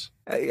limitless.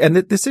 And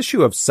this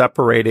issue of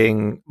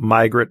separating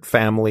migrant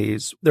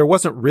families, there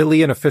wasn't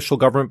really an official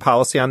government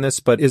policy on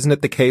this, but isn't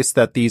it the case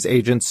that these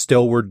agents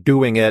still were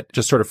doing it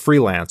just sort of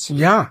freelance?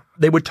 Yeah.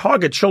 They would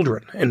target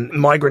children in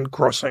migrant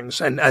crossings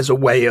and as a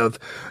way of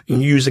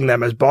using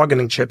them as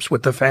bargaining chips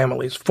with the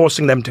families,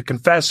 forcing them to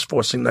confess,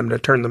 forcing them to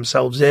turn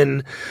themselves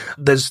in.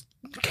 There's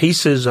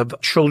cases of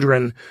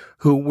children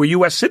who were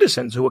U.S.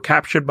 citizens who were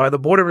captured by the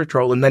Border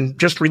Patrol and then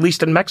just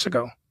released in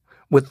Mexico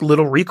with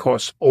little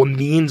recourse or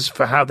means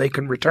for how they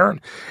can return.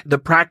 The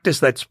practice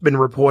that's been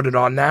reported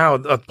on now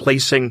of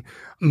placing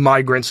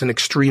migrants in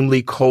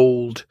extremely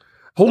cold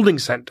holding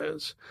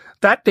centers,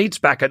 that dates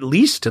back at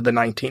least to the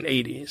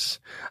 1980s.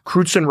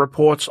 Crutzen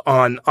reports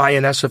on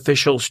INS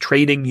officials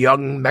trading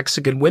young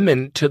Mexican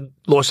women to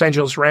Los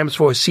Angeles Rams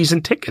for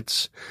season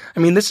tickets. I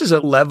mean, this is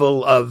a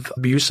level of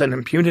abuse and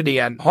impunity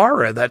and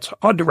horror that's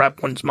hard to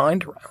wrap one's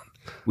mind around.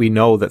 We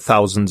know that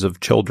thousands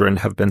of children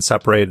have been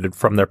separated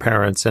from their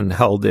parents and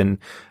held in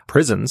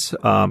prisons,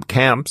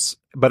 camps.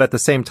 But at the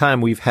same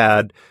time, we've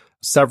had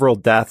several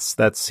deaths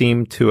that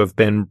seem to have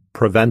been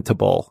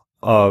preventable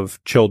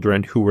of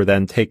children who were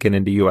then taken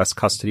into U.S.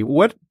 custody.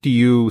 What do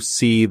you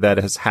see that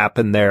has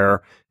happened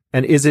there?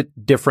 And is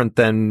it different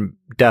than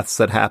deaths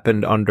that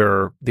happened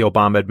under the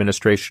Obama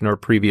administration or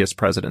previous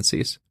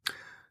presidencies?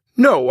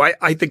 No,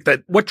 I think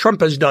that what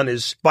Trump has done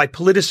is by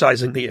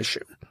politicizing the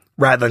issue,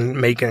 rather than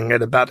making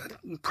it about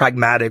a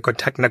pragmatic or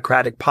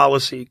technocratic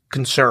policy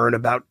concern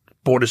about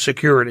border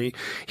security,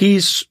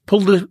 he's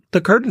pulled the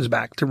curtains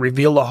back to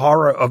reveal the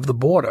horror of the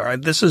border.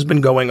 This has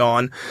been going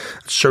on.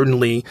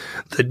 Certainly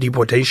the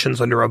deportations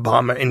under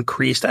Obama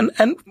increased and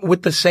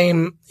with the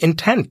same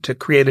intent to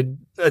create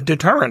a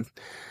deterrent.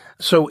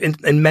 So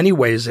in many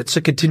ways, it's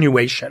a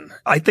continuation.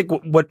 I think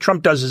what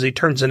Trump does is he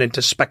turns it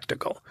into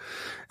spectacle.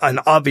 And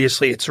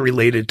obviously it's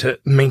related to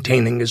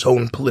maintaining his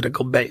own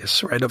political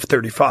base, right, of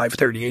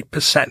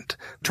 38%.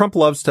 Trump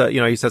loves to,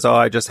 he says,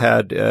 I just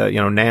had,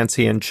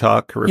 Nancy and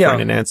Chuck, referring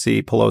to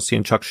Nancy Pelosi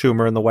and Chuck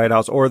Schumer in the White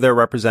House or their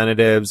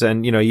representatives.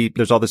 And,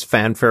 there's all this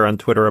fanfare on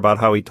Twitter about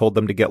how he told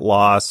them to get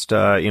lost,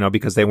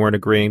 because they weren't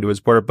agreeing to his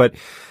border. But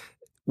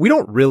we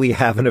don't really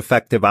have an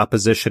effective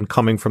opposition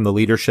coming from the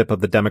leadership of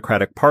the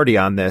Democratic Party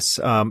on this.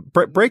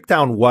 Break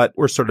down what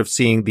we're sort of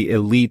seeing the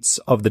elites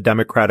of the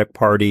Democratic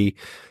Party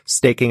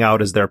staking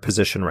out as their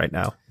position right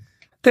now.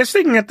 They're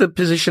staking out the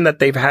position that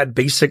they've had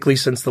basically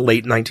since the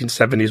late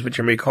 1970s with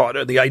Jimmy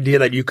Carter, the idea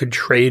that you could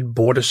trade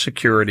border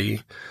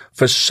security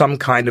for some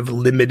kind of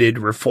limited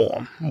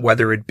reform,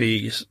 whether it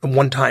be a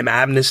one-time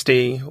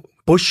amnesty.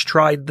 Bush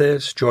tried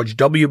this, George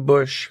W.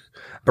 Bush,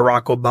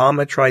 Barack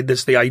Obama tried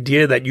this, the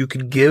idea that you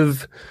could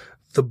give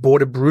the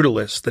border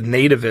brutalists, the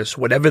nativists,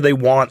 whatever they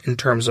want in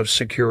terms of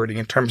security,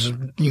 in terms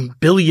of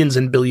billions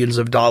and billions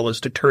of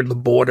dollars to turn the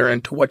border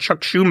into what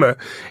Chuck Schumer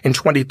in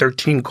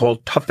 2013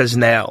 called tough as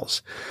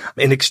nails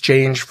in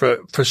exchange for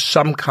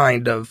some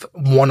kind of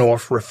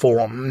one-off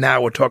reform.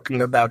 Now we're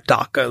talking about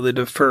DACA, the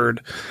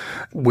deferred,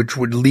 which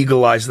would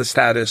legalize the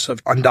status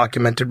of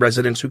undocumented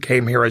residents who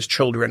came here as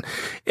children.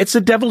 It's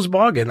a devil's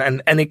bargain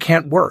and it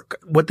can't work.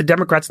 What the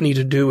Democrats need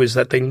to do is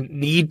that they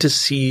need to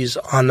seize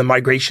on the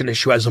migration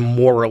issue as a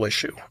moral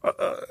issue.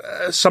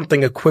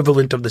 Something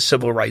equivalent of the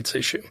civil rights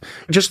issue.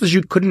 Just as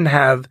you couldn't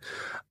have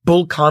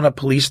Bull Connor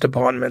police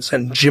departments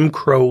and Jim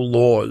Crow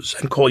laws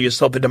and call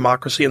yourself a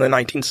democracy in the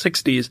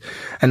 1960s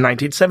and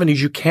 1970s,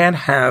 you can't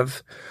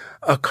have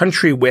a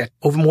country where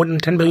over more than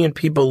 10 million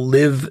people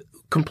live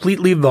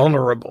completely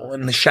vulnerable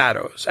in the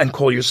shadows and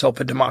call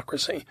yourself a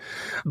democracy.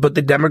 But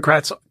the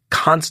Democrats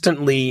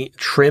constantly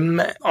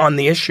trim on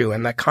the issue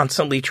and they're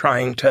constantly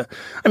trying to,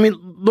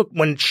 look,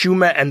 when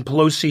Schumer and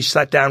Pelosi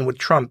sat down with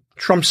Trump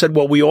said,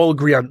 well, we all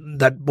agree on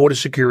that border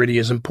security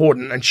is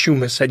important. And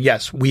Schumer said,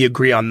 yes, we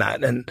agree on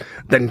that. And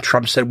then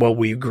Trump said, well,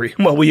 we agree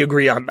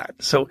on that.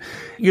 So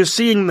you're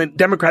seeing the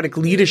Democratic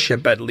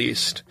leadership, at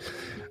least,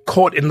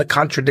 caught in the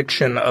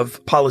contradiction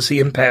of policy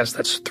impasse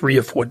that's 3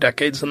 or 4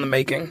 decades in the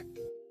making.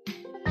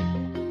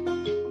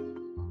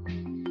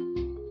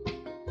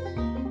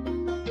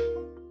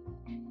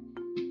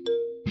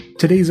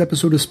 Today's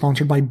episode is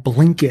sponsored by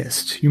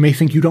Blinkist. You may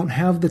think you don't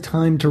have the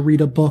time to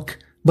read a book,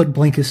 but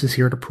Blinkist is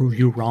here to prove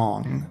you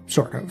wrong,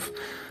 sort of.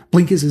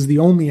 Blinkist is the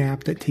only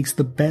app that takes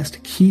the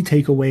best key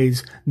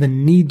takeaways, the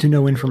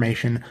need-to-know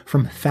information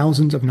from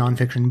thousands of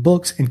nonfiction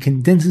books and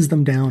condenses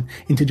them down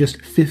into just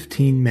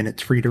 15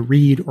 minutes for you to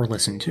read or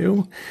listen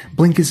to.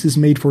 Blinkist is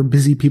made for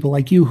busy people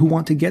like you who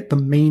want to get the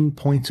main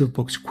points of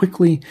books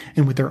quickly,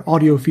 and with their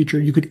audio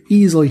feature, you could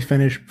easily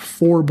finish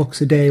 4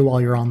 books a day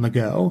while you're on the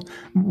go,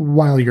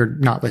 while you're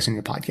not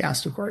listening to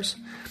podcasts, of course.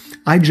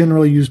 I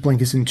generally use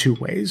Blinkist in 2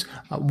 ways.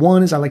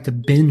 One is I like to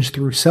binge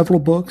through several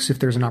books if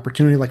there's an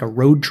opportunity like a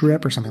road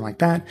trip or something like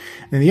that.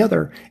 And the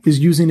other is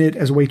using it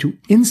as a way to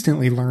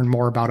instantly learn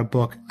more about a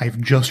book I've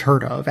just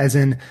heard of, as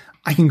in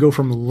I can go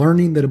from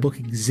learning that a book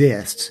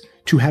exists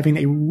to having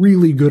a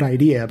really good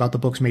idea about the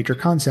book's major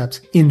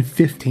concepts in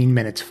 15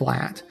 minutes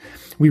flat.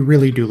 We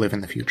really do live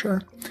in the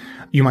future.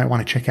 You might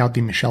want to check out the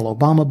Michelle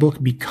Obama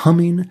book,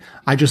 Becoming.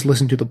 I just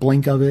listened to the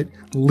blink of it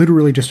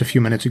literally just a few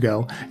minutes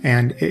ago,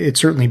 and it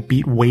certainly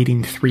beat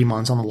waiting 3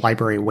 months on the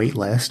library wait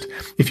list.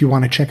 If you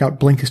want to check out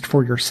Blinkist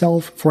for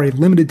yourself, for a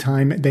limited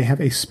time, they have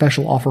a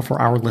special offer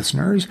for our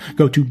listeners.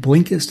 Go to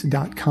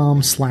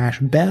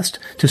Blinkist.com/best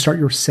to start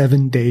your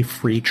 7-day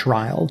free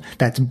trial.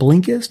 That's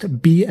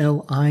Blinkist,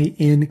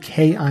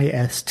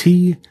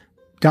 Blinkist,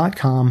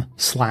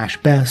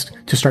 Blinkist.com/best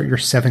to start your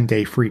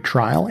 7-day free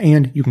trial,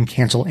 and you can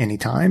cancel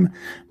anytime.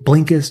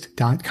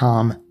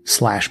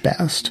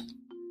 Blinkist.com/best.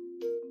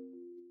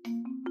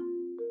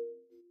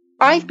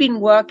 I've been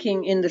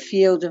working in the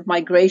field of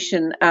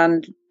migration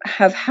and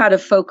have had a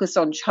focus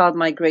on child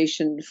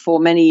migration for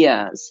many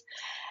years.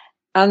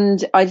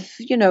 And I've,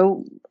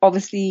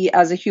 obviously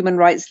as a human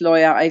rights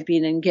lawyer, I've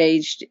been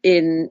engaged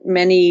in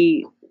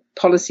many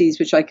policies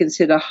which I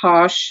consider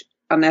harsh,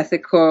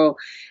 unethical,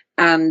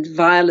 and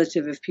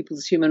violative of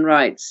people's human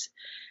rights.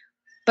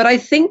 But I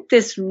think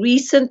this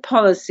recent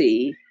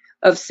policy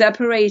of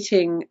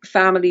separating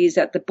families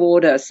at the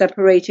border,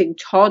 separating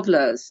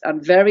toddlers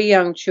and very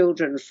young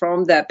children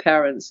from their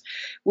parents,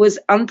 was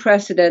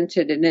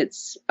unprecedented in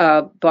its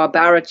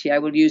barbarity. I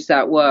will use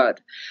that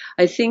word.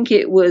 I think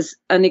it was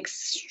an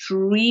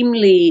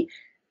extremely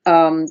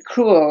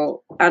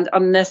cruel and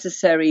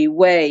unnecessary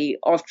way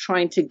of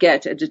trying to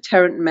get a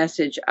deterrent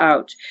message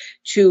out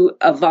to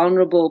a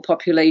vulnerable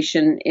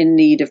population in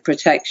need of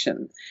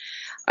protection.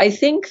 I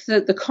think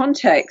that the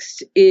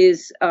context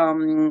is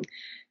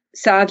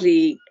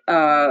sadly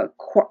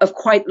of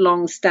quite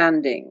long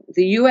standing.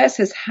 The US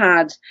has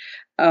had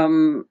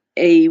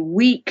a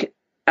weak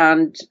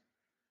and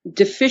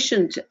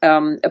deficient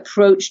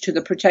approach to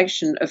the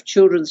protection of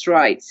children's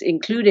rights,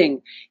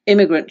 including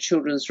immigrant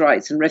children's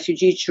rights and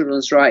refugee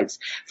children's rights,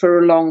 for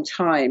a long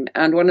time.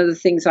 And one of the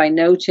things I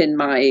note in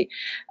my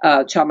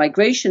child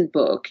migration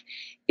book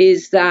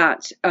is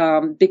that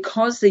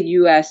because the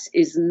US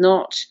is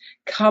not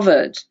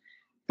covered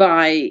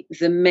by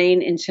the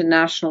main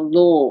international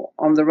law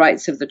on the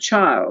rights of the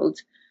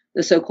child,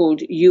 the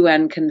so-called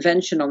UN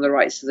Convention on the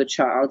Rights of the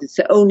Child. It's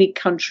the only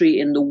country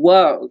in the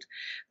world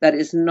that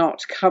is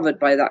not covered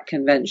by that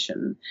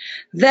convention.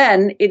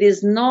 Then it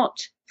is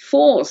not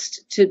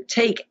forced to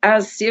take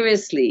as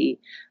seriously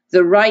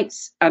the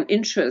rights and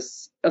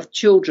interests of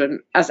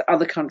children as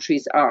other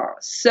countries are.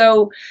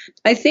 So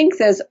I think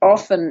there's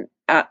often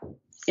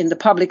in the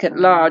public at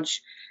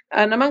large,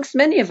 and amongst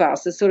many of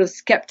us, a sort of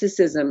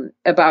skepticism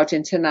about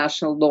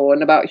international law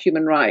and about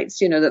human rights,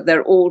 that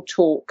they're all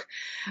talk,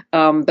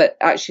 but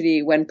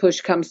actually when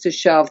push comes to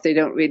shove, they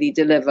don't really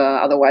deliver.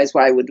 Otherwise,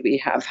 why would we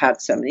have had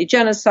so many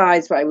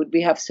genocides? Why would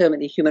we have so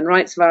many human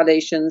rights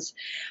violations?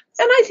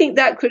 And I think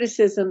that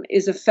criticism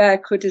is a fair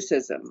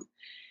criticism.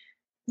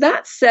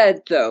 That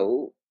said,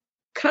 though,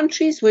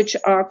 countries which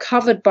are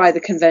covered by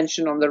the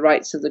Convention on the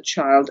Rights of the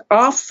Child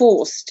are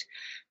forced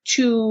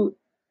to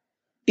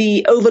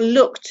be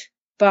overlooked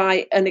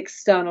by an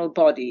external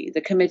body, the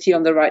Committee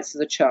on the Rights of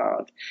the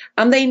Child.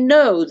 And they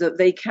know that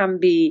they can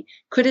be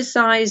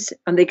criticized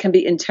and they can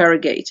be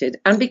interrogated.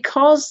 And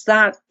because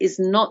that is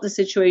not the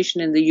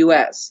situation in the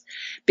US,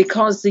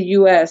 because the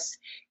US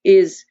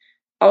is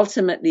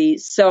ultimately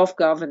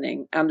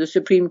self-governing and the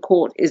Supreme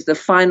Court is the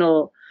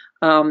final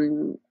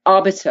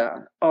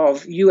arbiter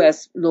of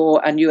US law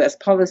and US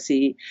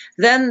policy,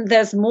 then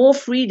there's more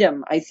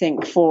freedom, I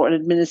think, for an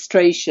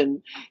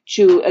administration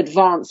to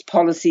advance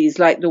policies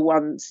like the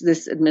ones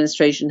this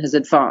administration has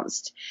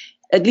advanced,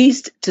 at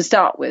least to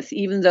start with,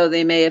 even though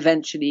they may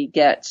eventually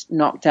get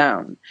knocked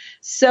down.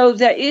 So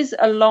there is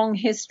a long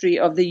history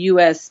of the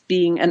US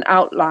being an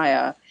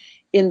outlier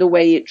in the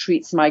way it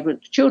treats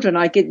migrant children.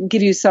 I can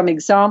give you some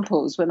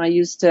examples. When I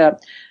used to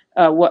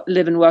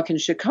live and work in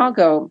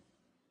Chicago,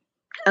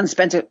 and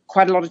spent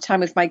quite a lot of time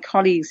with my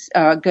colleagues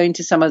going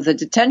to some of the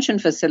detention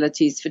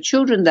facilities for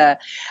children there,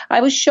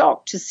 I was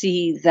shocked to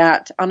see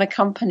that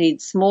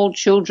unaccompanied small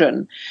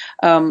children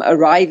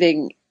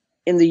arriving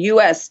in the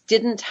US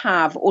didn't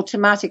have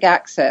automatic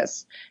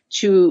access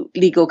to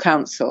legal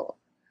counsel.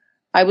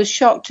 I was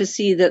shocked to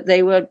see that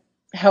they were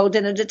held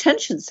in a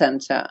detention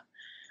center.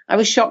 I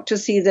was shocked to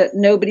see that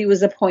nobody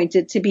was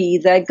appointed to be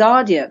their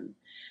guardian.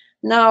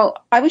 Now,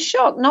 I was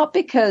shocked not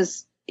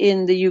because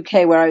in the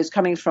UK, where I was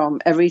coming from,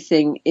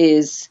 everything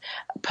is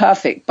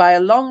perfect by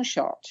a long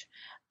shot.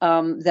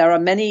 There are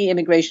many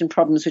immigration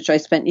problems which I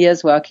spent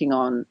years working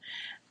on.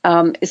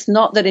 It's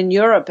not that in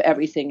Europe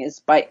everything is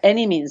by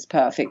any means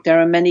perfect.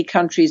 There are many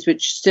countries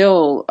which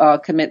still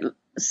commit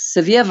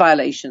severe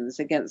violations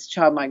against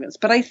child migrants.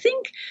 But I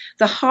think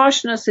the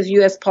harshness of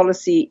US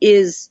policy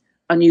is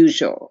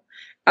unusual.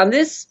 And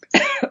this,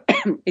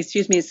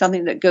 is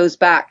something that goes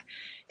back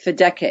for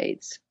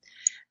decades.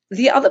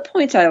 The other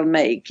point I'll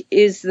make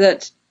is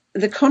that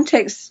the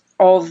context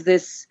of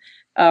this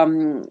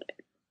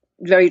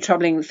very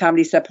troubling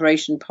family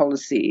separation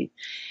policy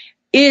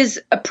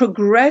is a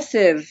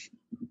progressive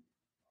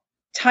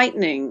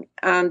tightening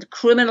and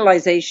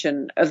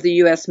criminalization of the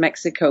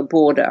US-Mexico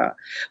border,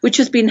 which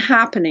has been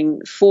happening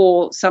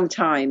for some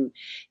time.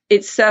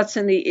 It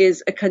certainly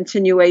is a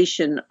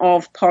continuation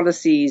of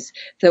policies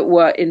that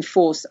were in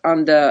force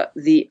under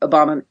the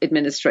Obama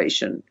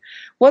administration.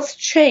 What's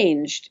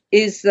changed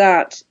is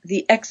that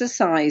the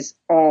exercise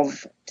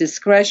of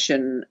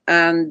discretion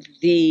and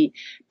the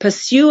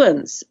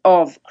pursuance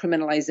of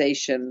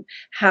criminalization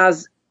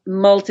has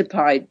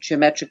multiplied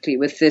geometrically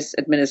with this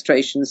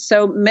administration.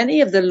 So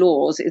many of the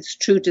laws, it's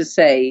true to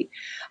say,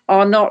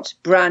 are not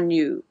brand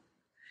new.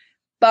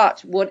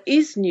 But what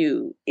is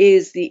new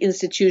is the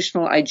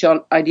institutional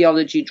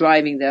ideology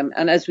driving them.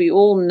 And as we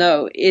all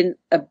know, in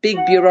a big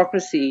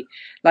bureaucracy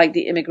like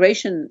the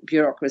immigration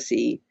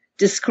bureaucracy,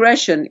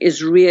 discretion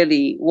is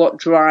really what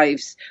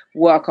drives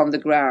work on the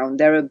ground.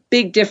 There are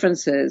big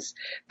differences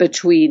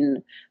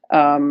between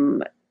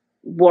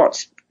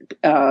what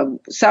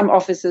some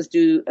officers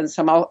do and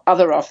some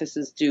other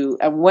officers do.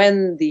 And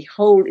when the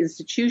whole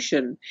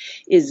institution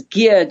is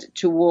geared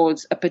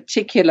towards a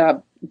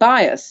particular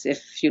bias,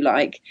 if you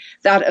like,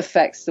 that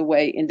affects the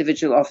way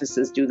individual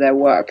officers do their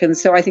work. And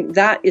so I think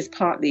that is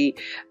partly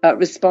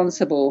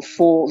responsible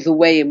for the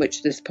way in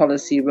which this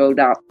policy rolled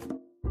out.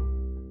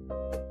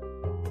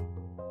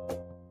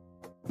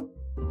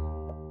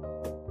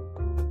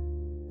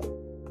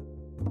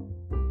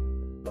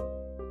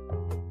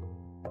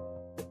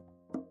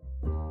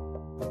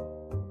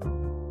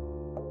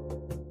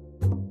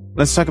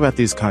 Let's talk about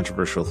these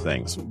controversial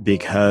things,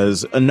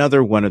 because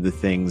another one of the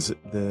things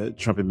the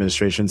Trump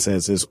administration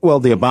says is, well,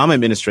 the Obama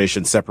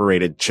administration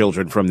separated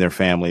children from their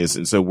families,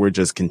 and so we're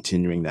just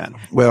continuing that.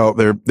 Well,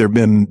 there have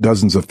been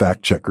dozens of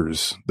fact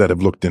checkers that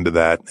have looked into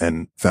that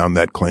and found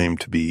that claim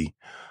to be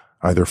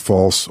either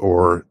false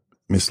or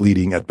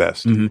misleading at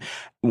best. Mm-hmm.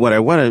 What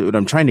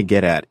I'm trying to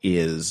get at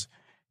is,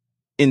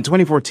 in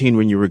 2014,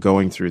 when you were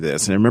going through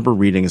this, and I remember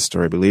reading a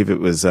story, I believe it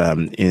was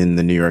in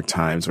the New York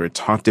Times, where it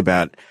talked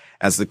about,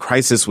 as the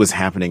crisis was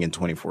happening in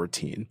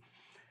 2014,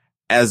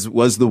 as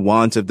was the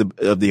want of the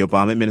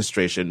Obama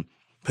administration,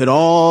 put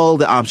all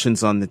the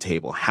options on the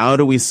table. How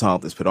do we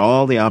solve this? Put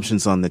all the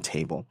options on the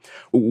table.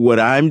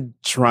 What I'm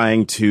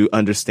trying to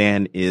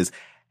understand is,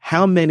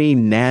 how many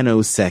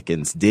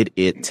nanoseconds did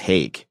it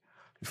take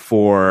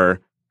for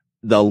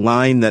the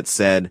line that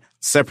said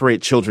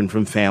separate children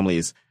from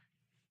families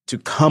to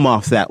come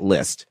off that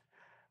list,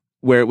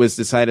 where it was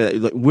decided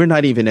that we're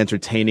not even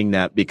entertaining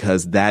that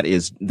because that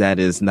is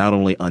not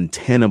only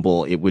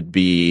untenable, it would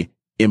be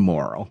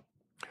immoral?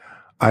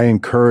 I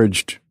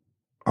encouraged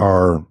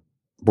our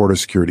border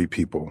security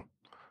people,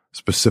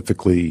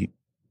 specifically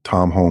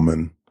Tom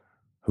Homan,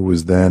 who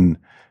was then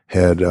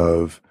head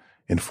of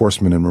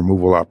enforcement and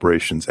removal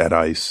operations at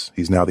ICE.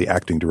 He's now the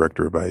acting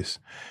director of ICE,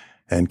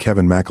 and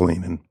Kevin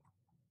McAleenan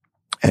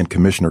and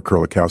Commissioner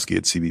Kurlikowski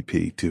at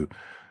CBP to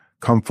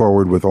come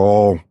forward with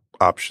all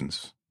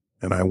options.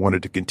 And I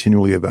wanted to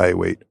continually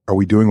evaluate, are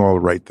we doing all the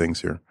right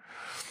things here?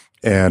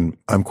 And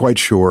I'm quite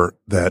sure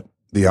that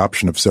the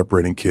option of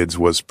separating kids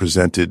was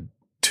presented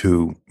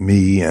to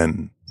me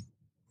and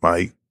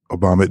my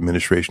Obama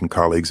administration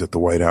colleagues at the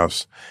White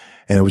House.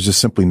 And it was just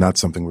simply not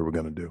something we were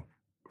going to do.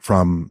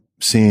 From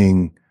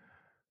seeing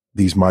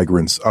these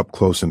migrants up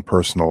close and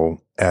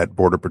personal at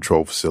Border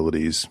Patrol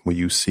facilities, where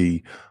you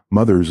see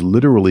mothers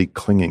literally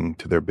clinging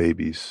to their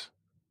babies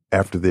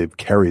after they've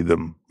carried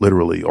them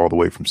literally all the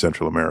way from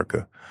Central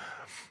America.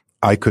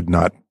 I could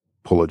not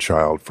pull a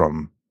child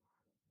from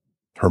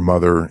her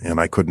mother, and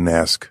I couldn't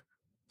ask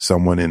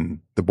someone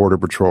in the Border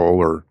Patrol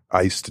or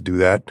ICE to do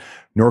that,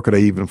 nor could I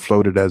even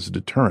float it as a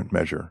deterrent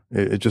measure.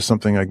 It's just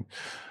something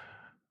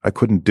I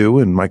couldn't do,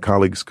 and my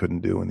colleagues couldn't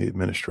do in the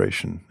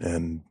administration.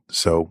 And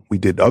so we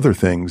did other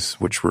things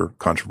which were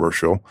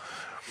controversial.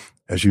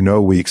 As you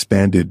know, we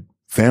expanded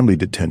family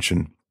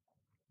detention,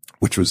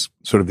 which was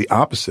sort of the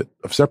opposite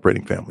of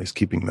separating families,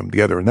 keeping them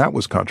together. And that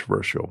was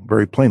controversial.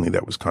 Very plainly,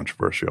 that was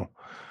controversial.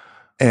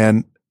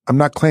 And I'm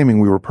not claiming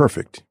we were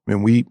perfect. I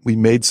mean, we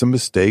made some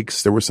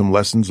mistakes. There were some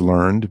lessons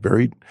learned.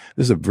 This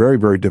is a very,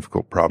 very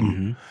difficult problem.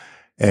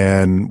 Mm-hmm.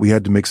 And we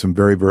had to make some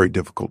very, very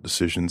difficult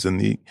decisions.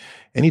 And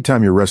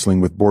anytime you're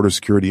wrestling with border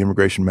security,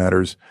 immigration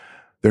matters,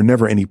 there are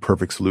never any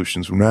perfect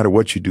solutions. No matter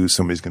what you do,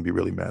 somebody's going to be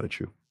really mad at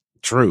you.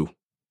 True.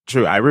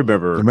 I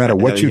remember. No matter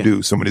what you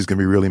do, somebody's going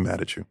to be really mad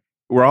at you.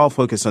 We're all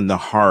focused on the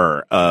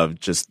horror of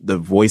just the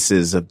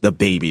voices of the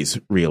babies,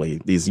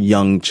 really. These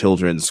young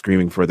children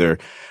screaming for their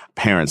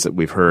parents that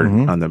we've heard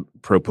on the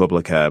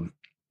ProPublica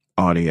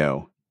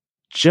audio.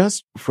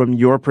 Just from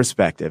your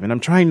perspective, and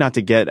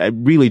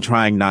I'm really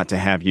trying not to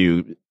have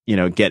you,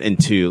 get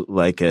into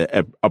like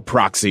a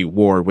proxy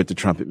war with the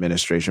Trump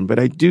administration, but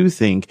I do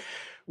think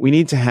we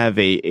need to have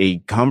a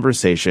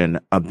conversation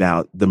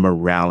about the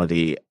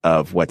morality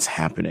of what's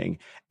happening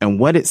and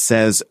what it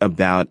says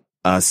about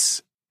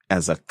us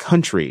as a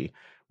country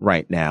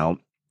right now,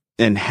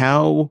 and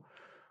how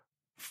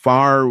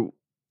far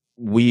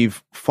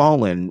we've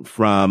fallen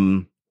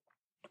from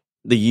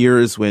the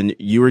years when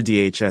you were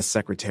DHS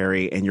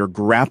secretary and you're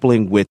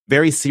grappling with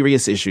very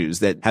serious issues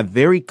that have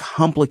very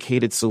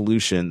complicated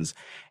solutions.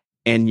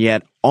 And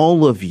yet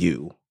all of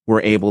you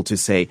were able to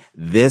say,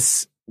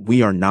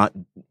 we are not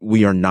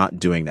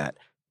doing that.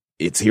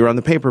 It's here on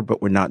the paper,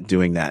 but we're not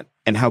doing that.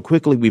 And how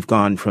quickly we've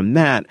gone from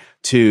that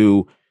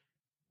to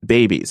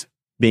babies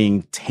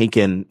being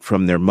taken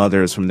from their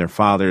mothers, from their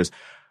fathers,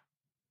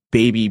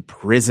 baby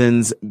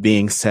prisons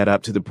being set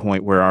up to the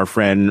point where our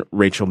friend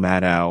Rachel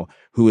Maddow,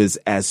 who is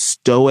as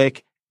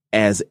stoic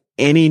as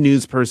any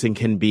news person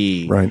can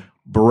be,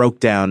 broke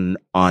down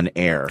on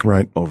air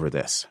over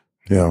this.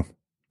 Yeah.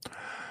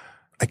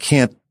 I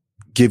can't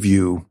give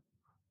you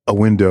a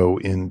window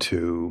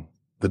into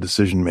the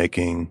decision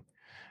making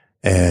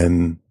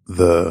and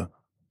the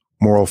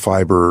moral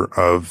fiber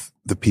of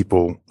the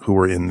people who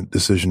are in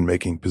decision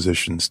making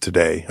positions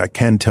today. I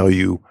can tell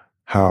you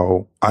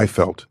how I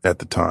felt at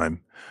the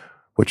time,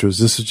 which was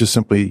this is just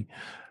simply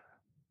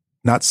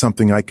not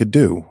something I could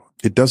do.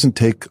 It doesn't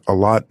take a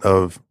lot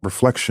of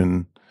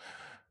reflection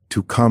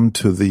to come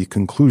to the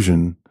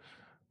conclusion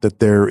that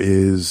there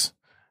is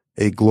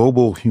a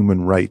global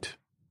human right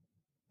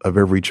of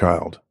every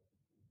child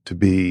to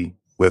be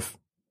with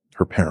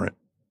her parent.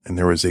 And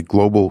there is a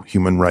global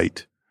human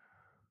right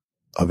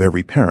of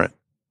every parent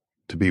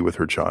to be with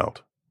her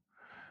child,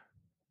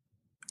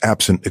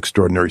 absent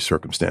extraordinary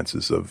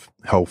circumstances of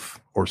health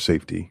or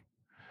safety.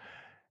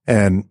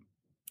 And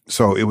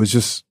so it was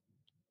just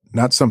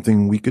not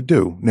something we could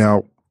do.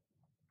 Now,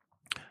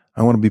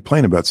 I want to be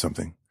plain about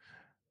something.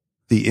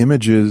 The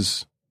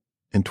images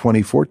in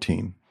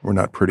 2014 were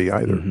not pretty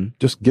either. Mm-hmm.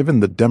 Just given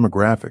the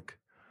demographic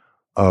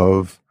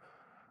of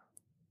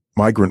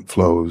migrant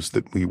flows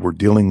that we were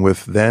dealing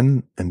with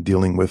then and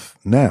dealing with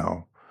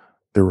now,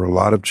 there were a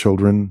lot of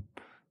children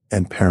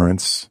and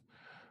parents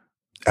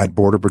at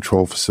Border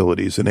Patrol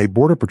facilities. And a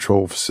Border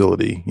Patrol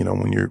facility, you know,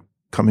 when you're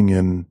coming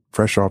in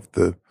fresh off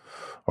the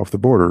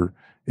border,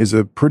 is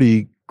a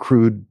pretty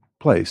crude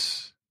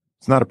place.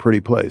 It's not a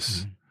pretty place.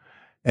 Mm-hmm.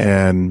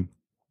 And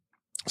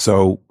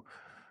so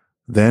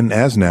then,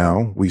 as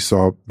now, we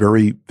saw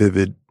very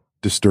vivid,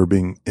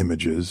 disturbing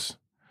images.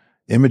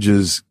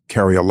 Images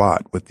carry a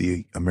lot with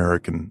the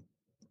American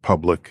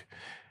public.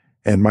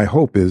 And my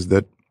hope is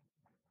that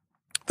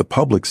the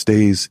public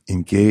stays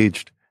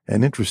engaged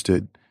and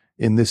interested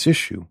in this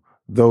issue.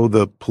 Though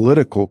the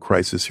political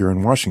crisis here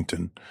in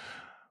Washington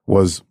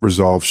was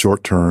resolved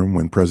short term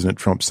when President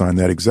Trump signed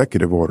that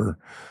executive order,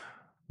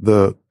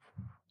 the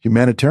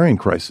humanitarian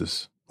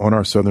crisis on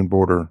our southern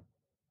border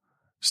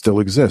still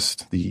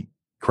exists. The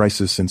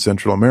crisis in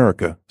Central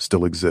America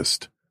still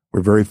exists.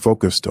 We're very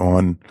focused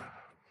on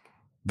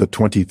the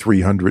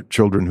 2,300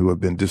 children who have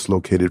been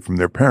dislocated from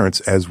their parents,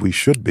 as we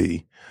should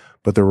be.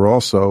 But there were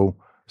also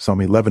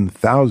some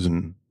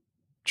 11,000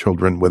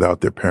 children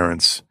without their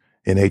parents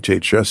in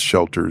HHS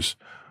shelters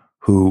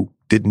who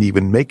didn't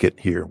even make it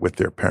here with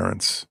their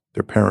parents.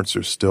 Their parents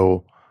are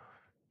still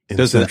in Central America.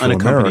 Those are the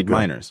unaccompanied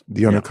minors.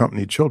 The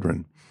unaccompanied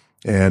children.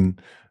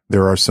 And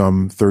there are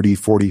some 30,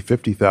 40,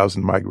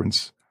 50,000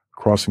 migrants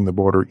crossing the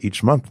border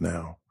each month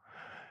now.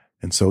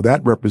 And so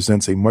that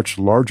represents a much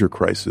larger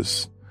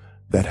crisis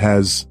that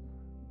has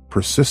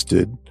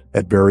persisted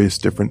at various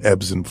different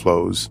ebbs and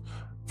flows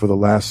for the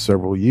last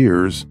several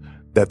years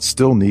that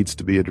still needs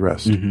to be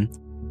addressed. Mm-hmm.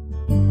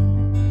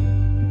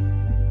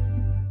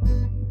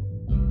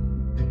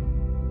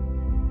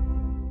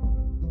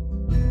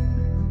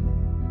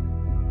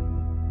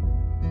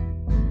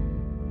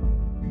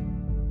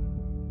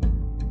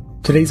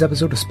 Today's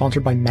episode is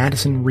sponsored by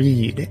Madison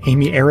Reed.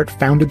 Amy Errett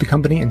founded the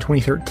company in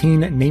 2013,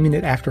 naming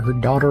it after her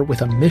daughter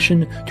with a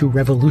mission to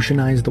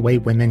revolutionize the way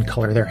women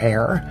color their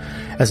hair.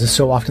 As is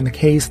so often the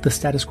case, the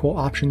status quo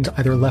options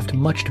either left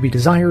much to be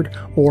desired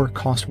or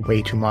cost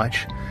way too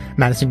much.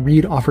 Madison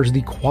Reed offers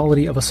the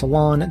quality of a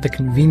salon, the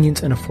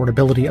convenience and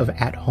affordability of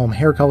at-home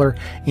hair color,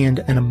 and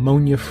an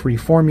ammonia-free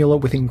formula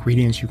with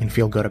ingredients you can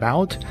feel good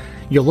about.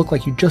 You'll look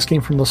like you just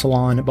came from the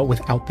salon, but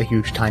without the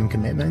huge time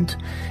commitment.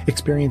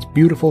 Experience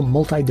beautiful,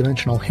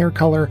 multi-dimensional hair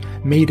color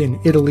made in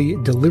Italy,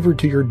 delivered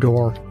to your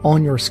door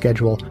on your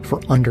schedule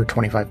for under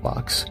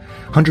 $25.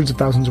 Hundreds of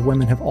thousands of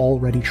women have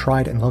already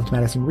tried and loved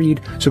Madison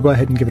Reed, so go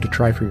ahead and give it a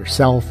try for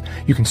yourself.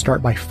 You can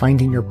start by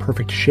finding your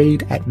perfect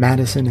shade at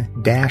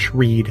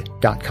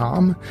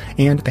madison-reed.com.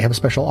 And they have a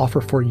special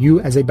offer for you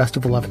as a Best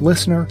of the Left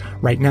listener.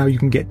 Right now you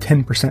can get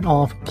 10%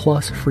 off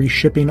plus free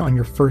shipping on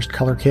your first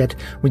color kit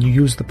when you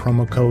use the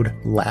promo code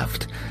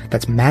LEFT.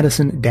 That's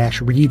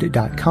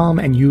madison-reed.com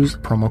and use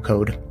promo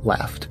code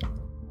LEFT.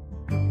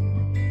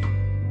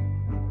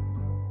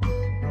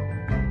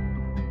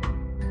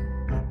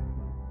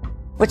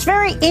 What's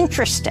very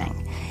interesting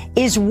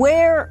is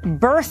where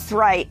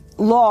birthright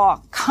law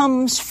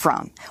comes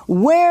from,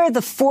 where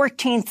the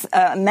 14th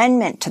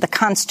Amendment to the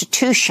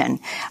Constitution,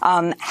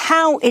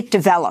 how it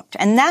developed.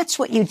 And that's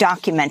what you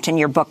document in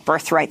your book,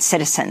 Birthright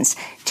Citizens.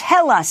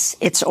 Tell us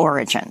its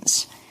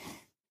origins.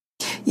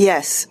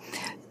 Yes.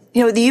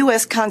 You know, the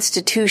U.S.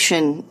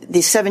 Constitution,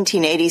 the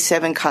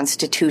 1787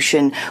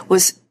 Constitution,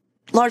 was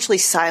largely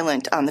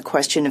silent on the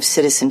question of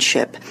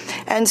citizenship.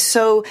 And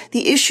so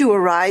the issue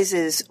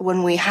arises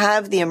when we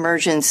have the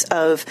emergence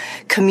of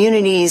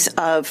communities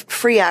of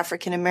free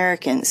African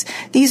Americans.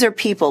 These are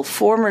people,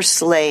 former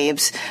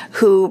slaves,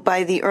 who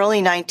by the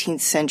early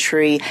 19th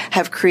century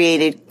have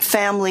created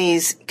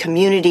families,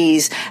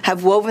 communities,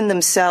 have woven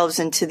themselves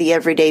into the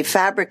everyday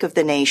fabric of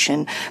the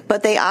nation,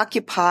 but they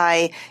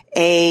occupy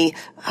a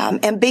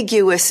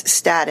ambiguous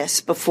status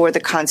before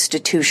the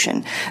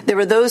Constitution. There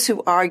are those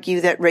who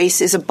argue that race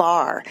is a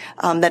bar,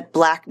 that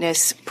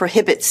blackness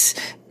prohibits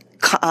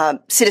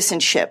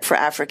citizenship for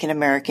African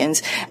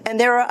Americans. And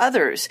there are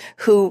others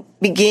who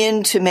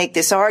begin to make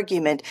this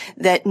argument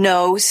that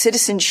no,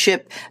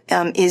 citizenship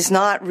is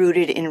not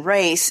rooted in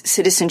race.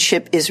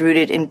 Citizenship is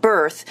rooted in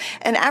birth.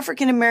 And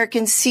African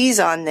Americans seize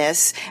on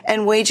this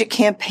and wage a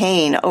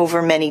campaign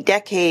over many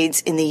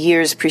decades in the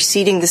years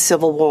preceding the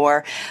Civil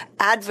War,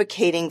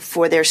 advocating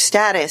for their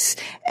status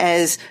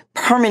as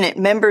permanent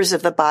members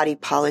of the body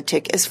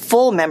politic, as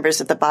full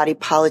members of the body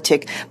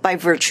politic by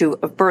virtue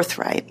of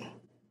birthright.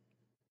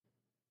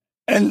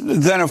 And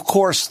then, of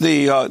course,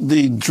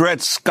 the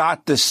Dred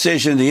Scott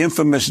decision, the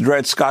infamous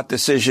Dred Scott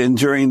decision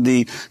during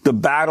the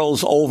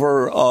battles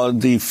over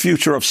the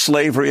future of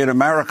slavery in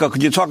America.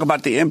 Could you talk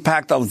about the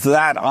impact of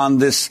that on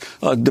this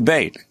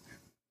debate?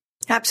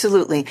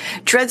 Absolutely.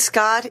 Dred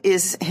Scott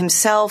is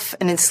himself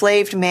an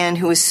enslaved man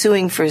who is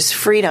suing for his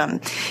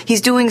freedom.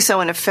 He's doing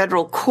so in a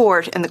federal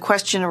court, and the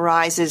question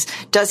arises,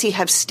 does he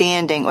have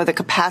standing or the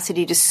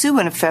capacity to sue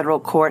in a federal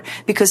court,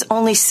 because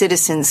only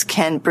citizens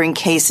can bring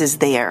cases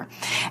there.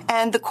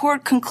 And the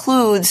court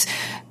concludes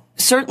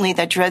certainly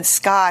that Dred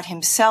Scott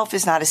himself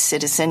is not a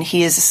citizen.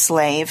 He is a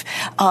slave,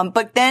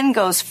 but then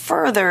goes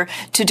further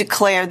to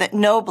declare that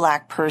no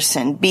black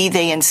person, be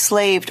they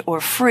enslaved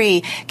or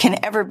free, can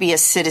ever be a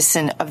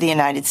citizen of the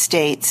United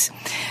States.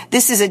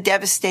 This is a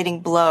devastating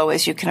blow,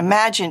 as you can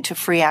imagine, to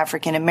free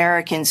African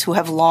Americans who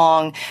have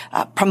long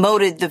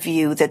promoted the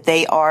view that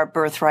they are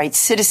birthright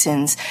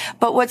citizens.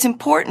 But what's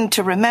important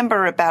to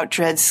remember about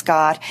Dred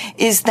Scott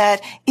is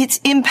that its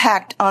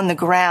impact on the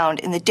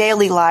ground in the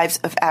daily lives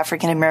of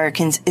African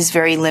Americans is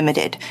very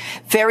limited.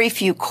 Very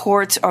few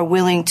courts are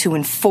willing to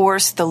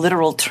enforce the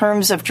literal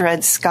terms of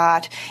Dred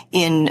Scott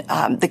in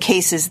the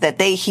cases that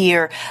they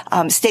hear.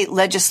 State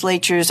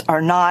legislatures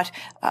are not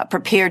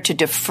prepared to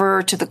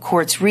defer to the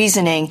court's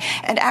reasoning.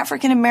 And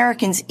African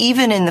Americans,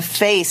 even in the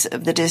face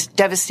of the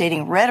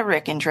devastating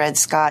rhetoric in Dred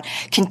Scott,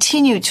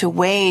 continue to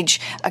wage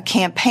a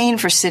campaign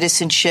for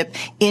citizenship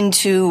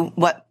into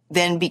what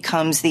then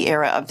becomes the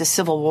era of the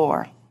Civil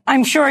War.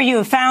 I'm sure you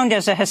have found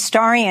as a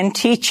historian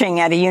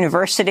teaching at a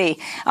university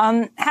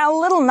how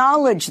little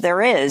knowledge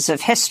there is of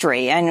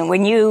history. And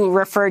when you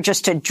refer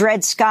just to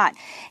Dred Scott,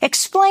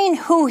 explain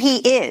who he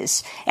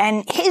is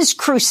and his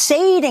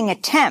crusading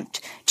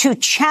attempt to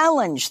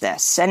challenge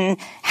this, and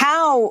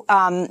how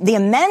the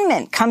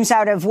amendment comes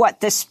out of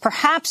this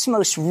perhaps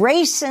most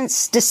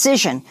racist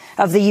decision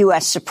of the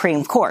U.S.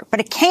 Supreme Court. But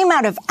it came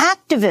out of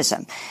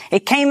activism.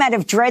 It came out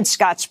of Dred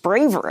Scott's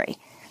bravery.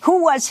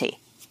 Who was he?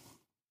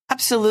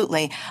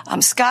 Absolutely.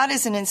 Scott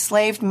is an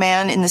enslaved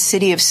man in the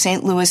city of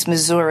St. Louis,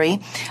 Missouri.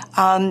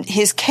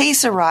 His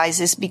case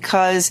arises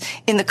because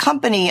in the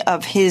company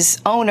of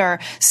his owner,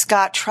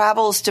 Scott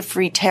travels to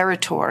free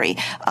territory,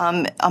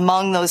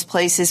 among those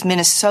places,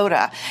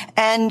 Minnesota.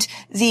 And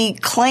the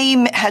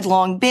claim had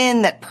long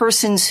been that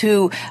persons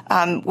who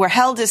were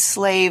held as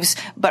slaves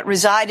but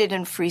resided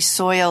in free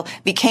soil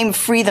became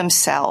free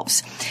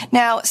themselves.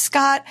 Now,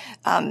 Scott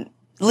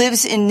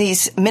lives in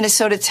these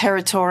Minnesota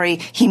territory.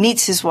 He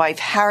meets his wife,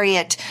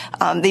 Harriet.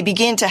 They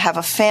begin to have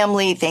a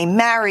family. They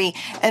marry.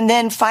 And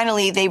then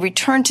finally, they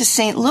return to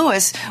St.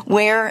 Louis,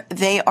 where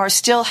they are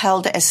still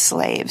held as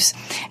slaves.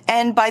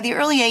 And by the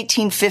early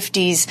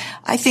 1850s,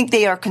 I think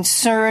they are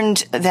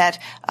concerned that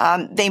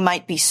they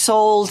might be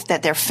sold,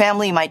 that their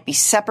family might be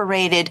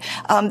separated.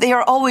 They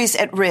are always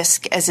at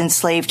risk as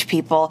enslaved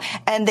people.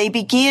 And they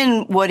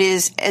begin what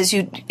is, as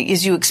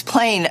you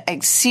explain, a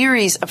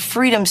series of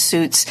freedom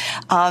suits,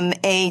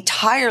 a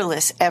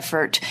tireless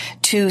effort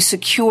to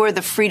secure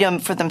the freedom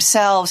for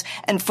themselves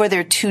and for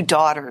their two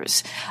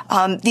daughters.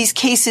 These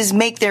cases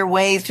make their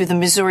way through the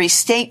Missouri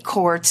state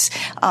courts,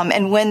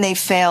 and when they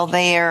fail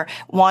there,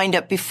 wind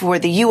up before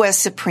the U.S.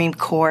 Supreme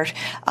Court.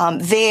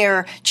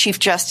 There, Chief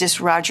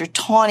Justice Roger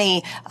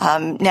Taney,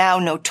 now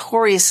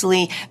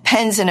notoriously,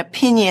 pens an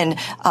opinion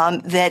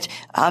that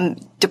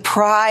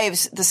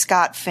deprives the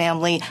Scott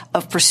family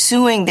of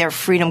pursuing their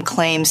freedom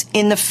claims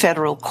in the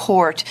federal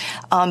court,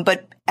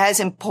 but as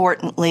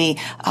importantly,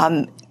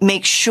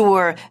 make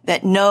sure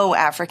that no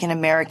African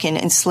American,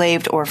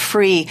 enslaved or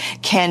free,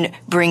 can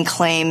bring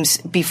claims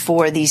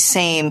before these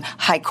same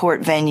high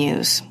court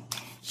venues.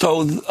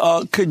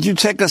 So, could you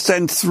take us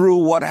then through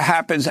what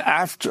happens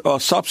after,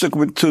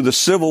 subsequent to the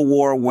Civil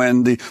War,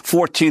 when the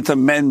 14th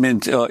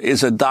Amendment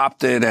is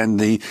adopted, and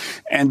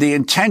the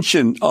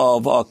intention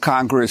of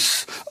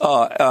Congress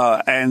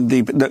and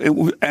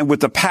with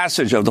the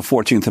passage of the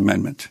 14th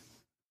Amendment?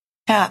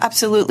 Yeah,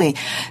 absolutely.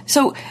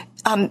 So,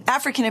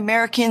 African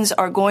Americans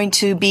are going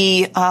to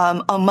be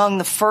among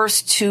the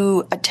first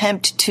to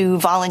attempt to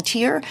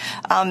volunteer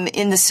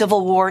in the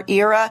Civil War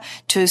era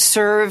to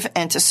serve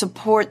and to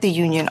support the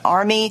Union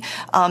Army.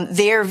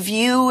 Their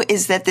view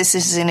is that this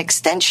is an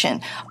extension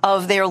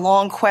of their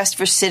long quest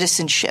for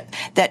citizenship,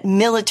 that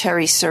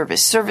military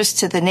service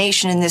to the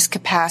nation in this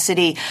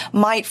capacity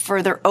might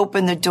further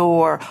open the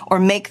door or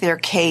make their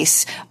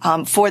case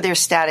for their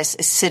status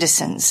as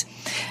citizens.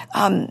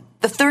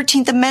 The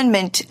 13th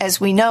Amendment,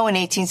 as we know in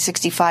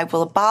 1865,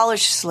 will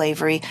abolish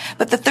slavery,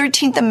 but the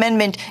 13th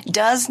Amendment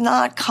does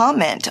not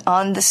comment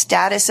on the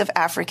status of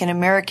African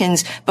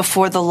Americans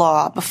before the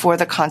law, before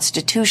the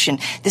Constitution.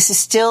 This is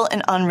still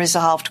an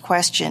unresolved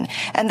question.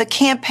 And the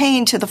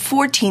campaign to the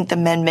 14th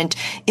Amendment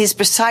is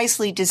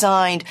precisely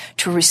designed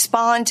to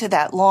respond to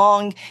that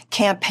long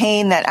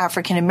campaign that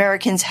African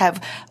Americans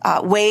have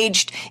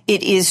waged.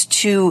 It is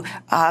to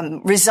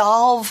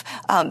resolve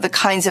the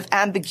kinds of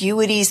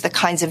ambiguities, the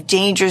kinds of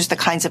dangers, the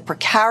kinds of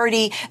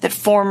precarity that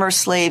former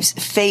slaves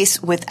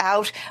face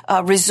without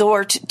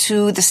resort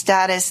to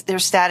their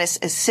status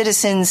as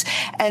citizens.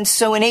 And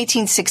so in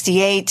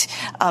 1868,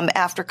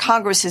 after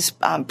Congress has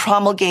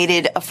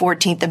promulgated a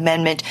 14th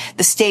Amendment,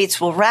 the states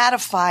will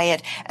ratify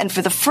it. And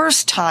for the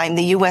first time,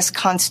 the U.S.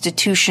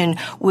 Constitution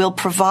will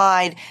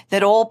provide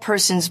that all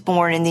persons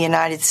born in the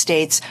United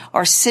States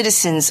are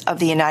citizens of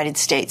the United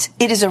States.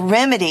 It is a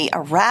remedy,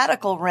 a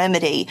radical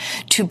remedy,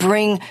 to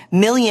bring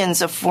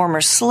millions of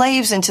former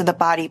slaves into the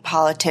body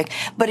politic,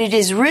 but it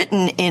is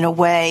written in a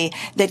way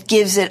that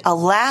gives it a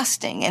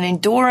lasting and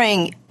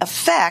enduring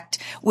effect,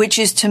 which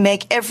is to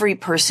make every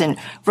person,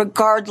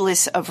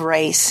 regardless of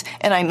race,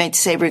 and I might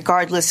say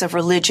regardless of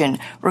religion,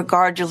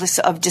 regardless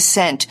of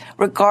descent,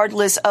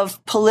 regardless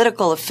of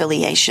political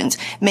affiliations,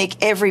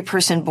 make every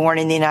person born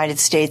in the United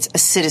States a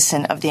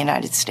citizen of the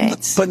United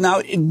States. But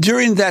now,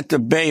 during that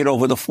debate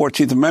over the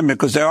 14th Amendment,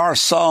 because there are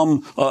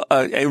some,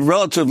 a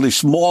relatively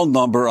small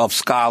number of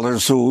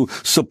scholars who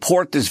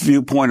support this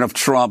viewpoint of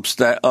Trump's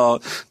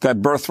that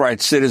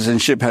birthright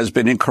citizenship has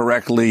been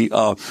incorrectly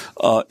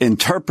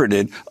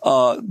interpreted,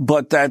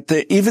 but that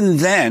even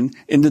then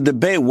in the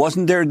debate,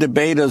 wasn't there a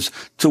debate as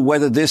to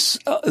whether this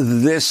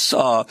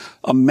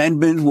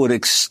amendment would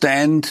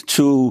extend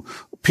to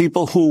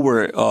people who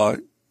were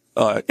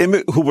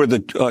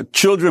the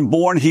children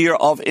born here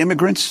of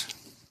immigrants?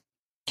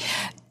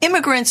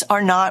 Immigrants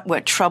are not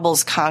what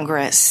troubles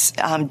Congress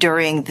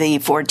during the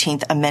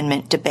 14th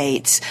Amendment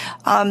debates.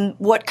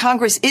 What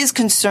Congress is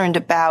concerned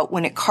about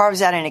when it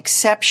carves out an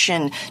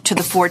exception to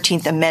the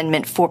 14th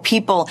Amendment for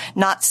people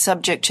not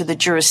subject to the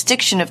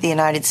jurisdiction of the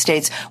United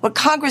States, what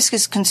Congress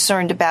is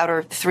concerned about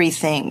are three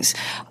things.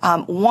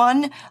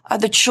 One,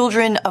 the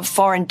children of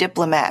foreign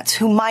diplomats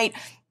who might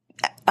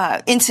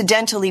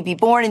incidentally be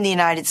born in the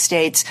United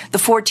States. The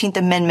 14th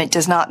Amendment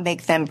does not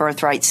make them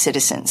birthright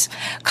citizens.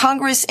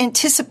 Congress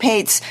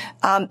anticipates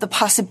the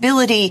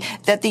possibility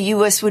that the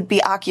U.S. would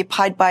be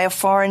occupied by a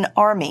foreign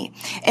army.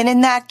 And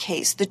in that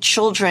case, the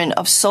children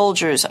of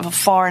soldiers of a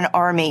foreign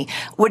army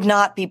would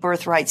not be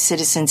birthright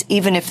citizens,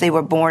 even if they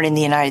were born in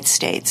the United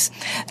States.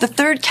 The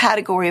third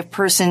category of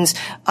persons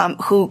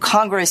who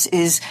Congress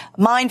is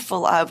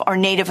mindful of are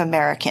Native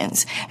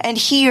Americans. And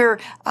here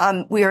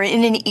we are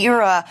in an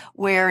era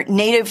where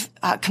Native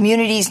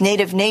communities,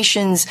 Native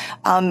nations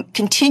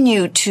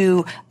continue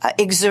to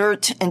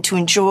exert and to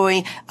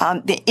enjoy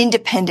the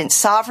independent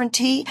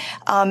sovereignty,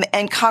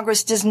 and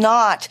Congress does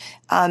not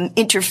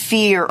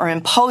interfere or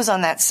impose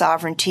on that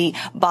sovereignty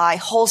by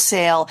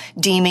wholesale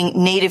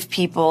deeming Native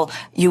people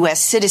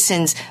U.S.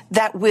 citizens.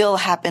 That will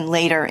happen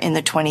later in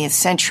the 20th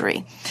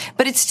century.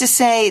 But it's to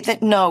say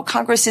that no,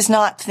 Congress is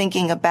not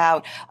thinking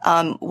about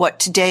what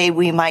today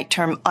we might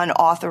term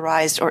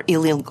unauthorized or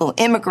illegal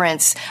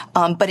immigrants,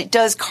 but it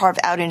does carve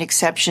out an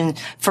exception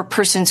for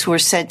persons who are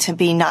said to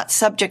be not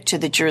subject to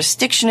the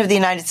jurisdiction of the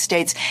United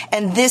States.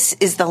 And this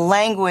is the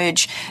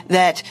language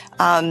that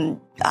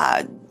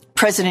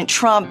President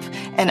Trump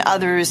and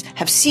others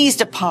have seized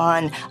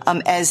upon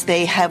as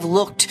they have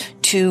looked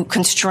to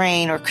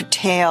constrain or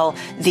curtail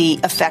the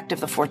effect of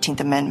the 14th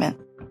Amendment.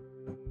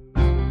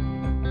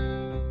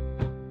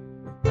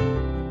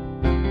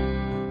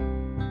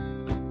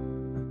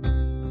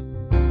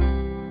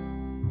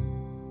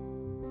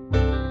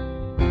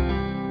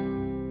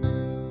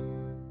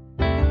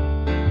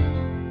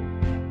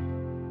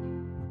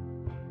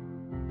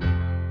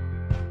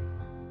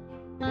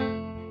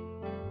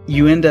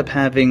 You end up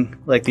having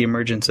like the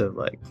emergence of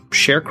like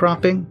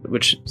sharecropping,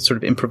 which sort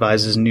of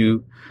improvises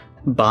new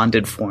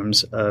bonded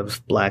forms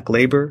of black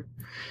labor.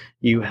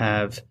 You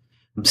have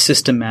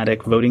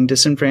systematic voting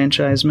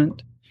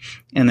disenfranchisement,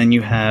 and then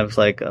you have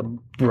like a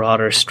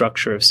broader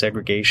structure of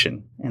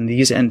segregation. And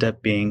these end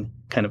up being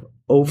kind of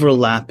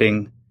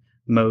overlapping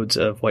modes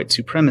of white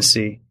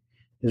supremacy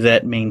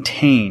that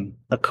maintain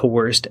a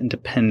coerced and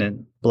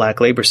dependent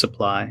black labor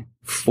supply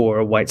for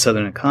a white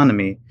Southern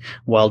economy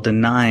while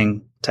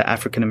denying to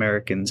African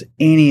Americans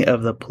any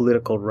of the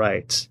political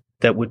rights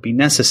that would be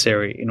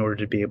necessary in order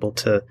to be able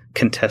to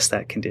contest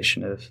that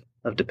condition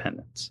of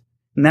dependence.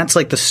 And that's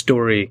like the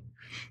story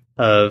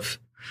of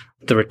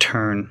the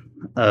return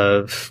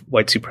of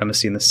white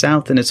supremacy in the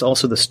South. And it's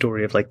also the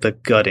story of like the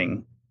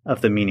gutting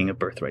of the meaning of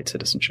birthright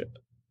citizenship.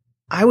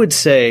 I would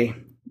say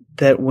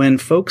that when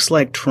folks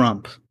like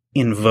Trump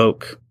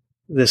invoke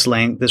this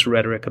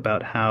rhetoric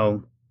about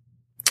how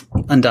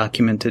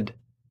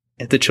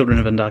the children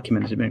of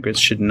undocumented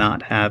immigrants should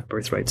not have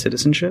birthright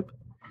citizenship,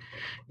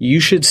 you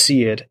should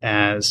see it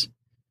as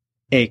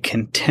a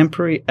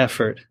contemporary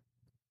effort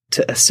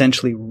to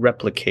essentially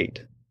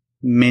replicate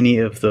many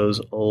of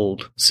those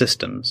old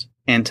systems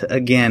and to,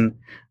 again,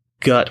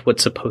 gut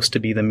what's supposed to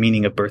be the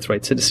meaning of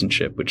birthright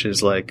citizenship, which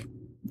is like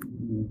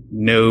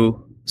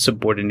no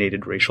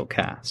subordinated racial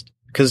caste.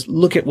 Because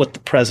look at what the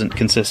present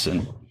consists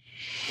in.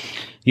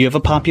 You have a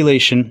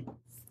population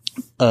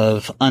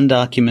of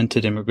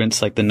undocumented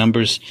immigrants, like the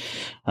numbers,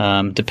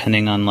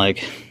 depending on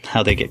like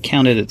how they get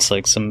counted, it's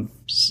like some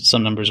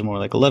numbers are more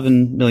like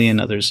 11 million.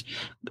 Others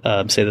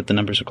say that the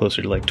numbers are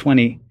closer to like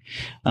 20.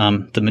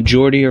 The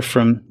majority are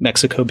from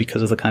Mexico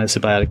because of the kind of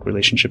symbiotic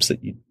relationships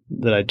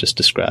that I just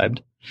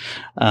described.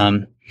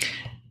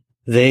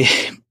 They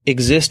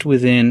exist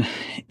within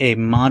a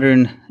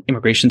modern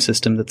immigration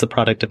system that's the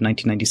product of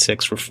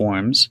 1996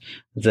 reforms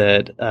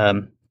that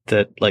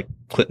like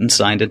Clinton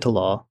signed into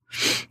law,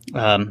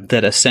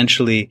 that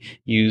essentially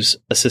use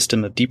a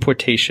system of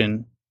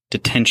deportation,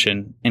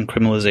 detention, and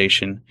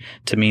criminalization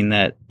to mean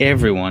that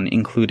everyone,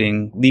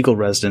 including legal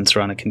residents,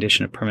 are on a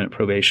condition of permanent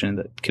probation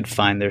that could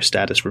find their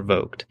status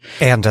revoked.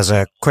 And as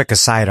a quick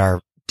aside,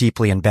 are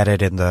deeply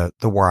embedded in the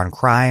war on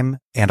crime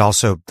and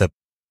also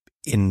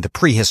in the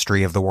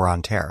prehistory of the war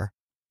on terror.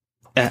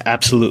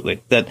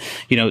 Absolutely. That,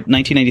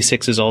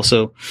 1996 is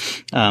also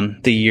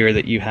the year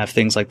that you have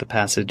things like the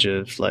passage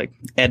of like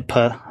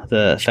EDPA,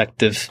 the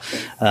effective,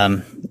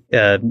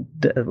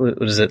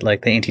 what is it,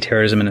 like the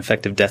Anti-Terrorism and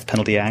Effective Death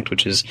Penalty Act,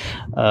 which is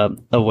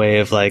a way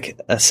of like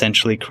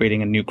essentially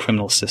creating a new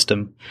criminal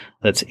system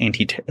that's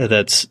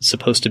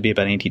supposed to be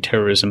about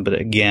anti-terrorism, but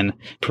again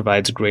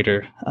provides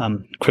greater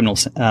criminal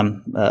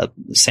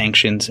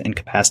sanctions and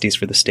capacities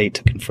for the state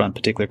to confront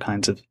particular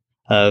kinds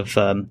of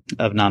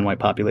non-white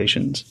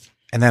populations.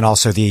 And then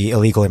also the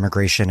Illegal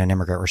Immigration and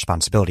Immigrant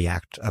Responsibility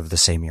Act of the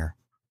same year.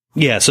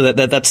 Yeah, so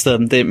that's the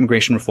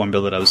immigration reform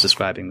bill that I was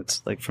describing.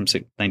 That's like from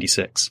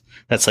 96.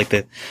 That's like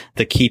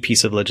the key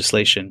piece of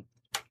legislation.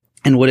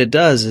 And what it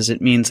does is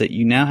it means that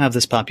you now have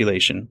this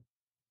population.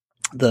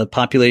 The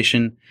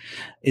population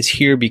is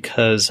here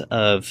because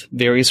of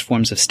various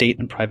forms of state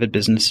and private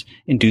business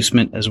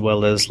inducement, as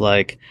well as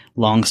like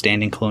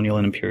long-standing colonial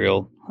and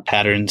imperial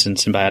patterns and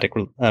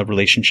symbiotic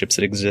relationships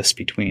that exist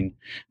between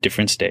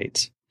different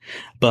states.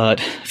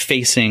 But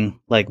facing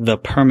like the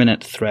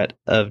permanent threat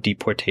of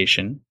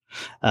deportation,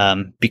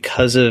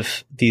 because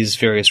of these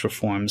various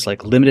reforms,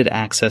 like limited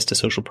access to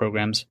social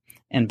programs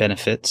and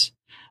benefits,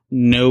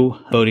 no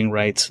voting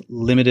rights,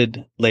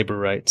 limited labor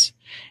rights.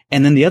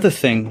 And then the other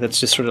thing that's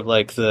just sort of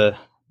like the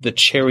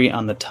cherry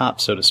on the top,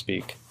 so to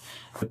speak,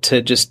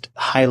 to just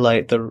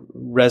highlight the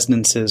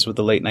resonances with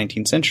the late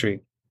 19th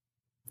century,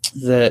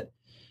 that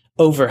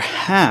over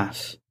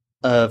half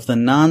of the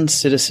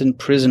non-citizen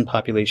prison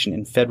population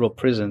in federal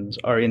prisons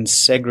are in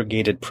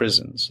segregated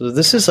prisons. So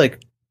this is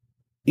like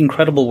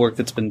incredible work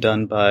that's been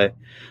done by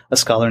a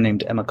scholar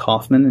named Emma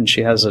Kaufman, and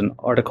she has an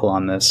article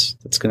on this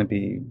that's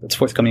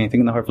forthcoming, I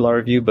think, in the Harvard Law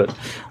Review, but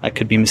I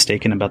could be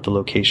mistaken about the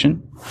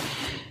location.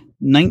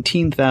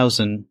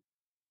 19,000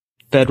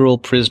 federal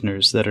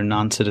prisoners that are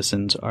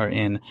non-citizens are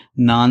in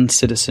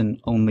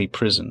non-citizen-only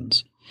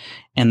prisons.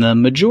 And the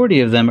majority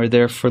of them are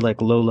there for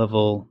like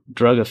low-level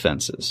drug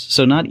offenses.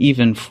 So not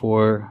even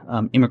for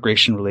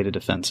immigration-related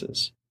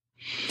offenses.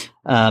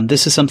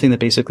 This is something that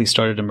basically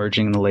started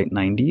emerging in the late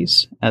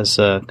 90s as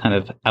a kind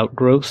of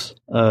outgrowth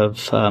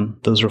of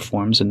those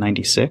reforms in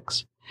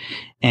 96.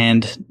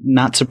 And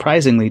not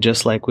surprisingly,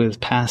 just like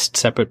with past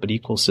separate but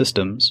equal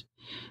systems,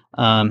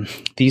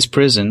 these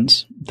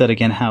prisons that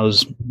again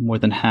house more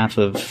than half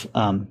of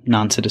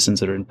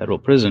non-citizens that are in federal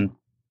prison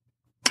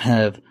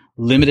have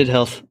limited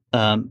health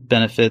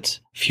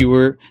benefits,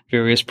 fewer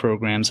various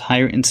programs,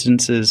 higher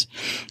incidences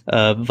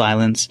of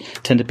violence,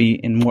 tend to be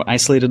in more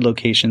isolated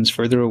locations,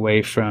 further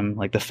away from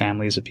like the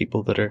families of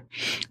people that are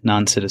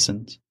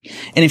non-citizens.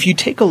 And if you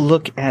take a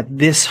look at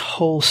this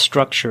whole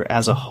structure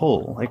as a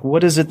whole, like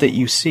what is it that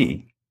you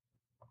see?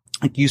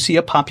 Like you see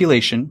a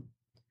population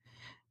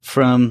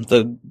from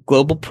the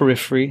global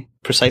periphery,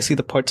 precisely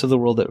the parts of the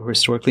world that were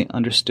historically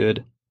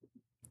understood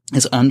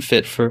as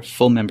unfit for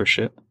full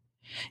membership,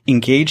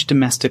 engage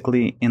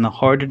domestically in the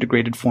hard or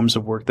degraded forms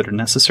of work that are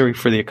necessary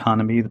for the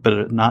economy, but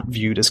are not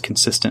viewed as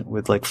consistent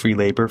with like free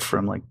labor,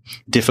 from like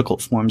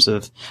difficult forms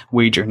of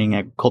wage earning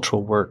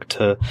agricultural work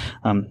to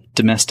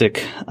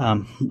domestic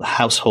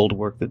household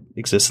work that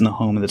exists in the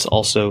home and that's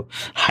also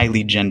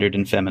highly gendered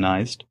and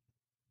feminized.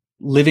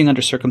 Living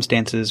under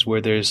circumstances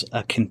where there's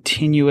a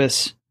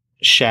continuous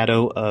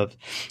shadow of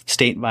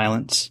state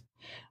violence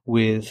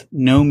with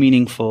no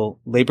meaningful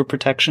labor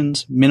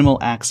protections, minimal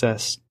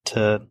access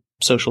to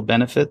social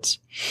benefits,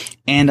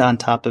 and on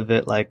top of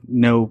it, like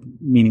no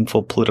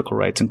meaningful political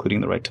rights, including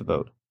the right to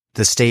vote.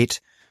 The state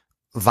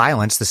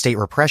violence, the state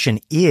repression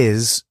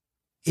is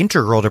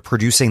integral to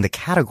producing the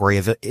category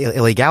of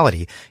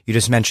illegality. You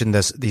just mentioned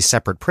the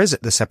separate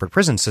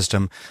prison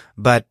system,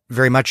 but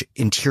very much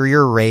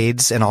interior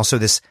raids and also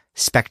this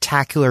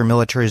spectacular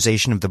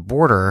militarization of the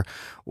border,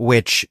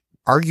 which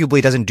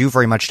arguably doesn't do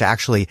very much to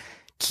actually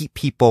keep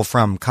people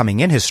from coming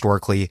in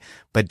historically,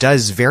 but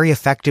does very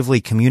effectively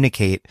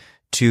communicate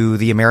to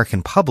the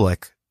American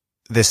public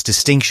this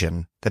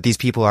distinction that these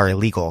people are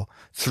illegal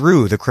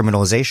through the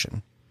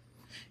criminalization.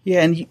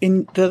 Yeah,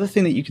 and the other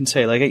thing that you can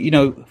say, like, you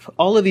know,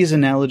 all of these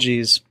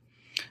analogies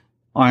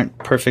aren't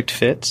perfect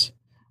fits,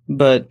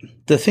 but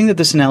the thing that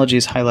this analogy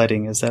is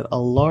highlighting is that a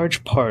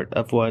large part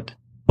of what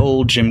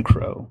old Jim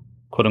Crow,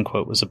 quote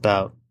unquote, was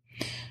about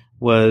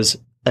was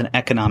an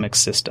economic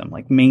system,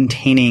 like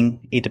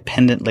maintaining a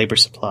dependent labor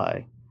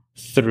supply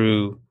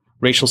through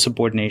racial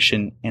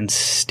subordination and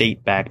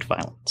state-backed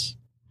violence,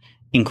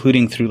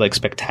 including through like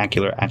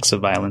spectacular acts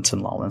of violence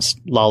and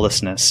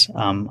lawlessness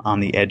on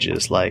the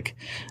edges, like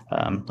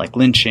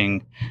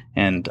lynching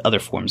and other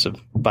forms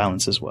of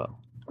violence as well.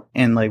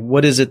 And like,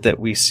 what is it that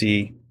we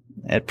see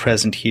at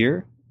present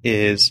here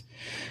is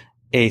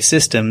a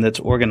system that's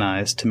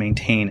organized to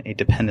maintain a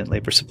dependent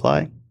labor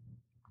supply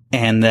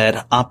and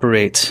that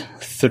operates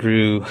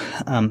through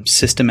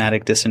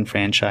systematic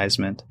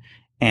disenfranchisement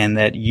and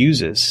that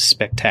uses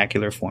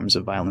spectacular forms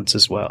of violence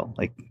as well,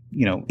 like,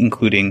 you know,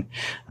 including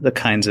the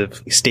kinds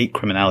of state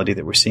criminality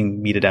that we're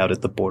seeing meted out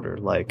at the border,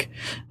 like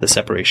the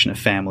separation of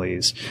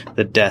families,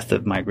 the death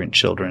of migrant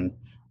children,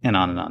 and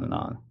on and on and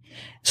on.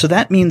 So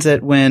that means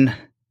that when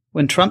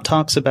Trump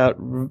talks about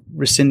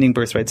rescinding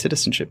birthright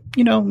citizenship,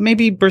 you know,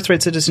 maybe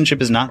birthright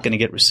citizenship is not going to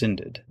get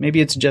rescinded. Maybe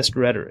it's just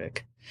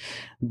rhetoric,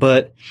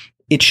 but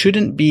it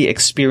shouldn't be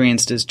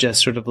experienced as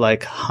just sort of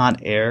like hot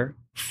air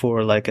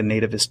for like a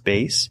nativist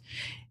base.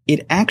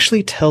 It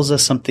actually tells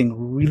us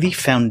something really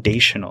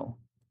foundational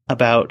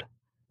about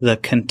the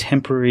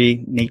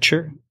contemporary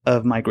nature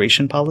of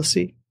migration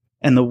policy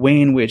and the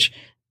way in which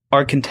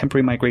our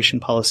contemporary migration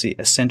policy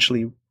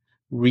essentially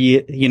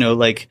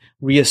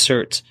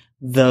reasserts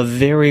the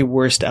very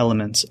worst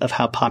elements of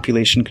how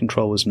population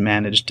control was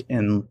managed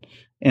in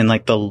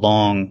like the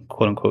long,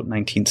 quote unquote,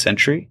 19th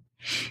century,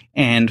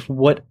 and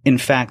what in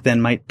fact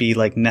then might be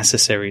like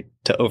necessary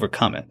to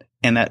overcome it.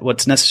 And that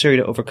what's necessary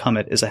to overcome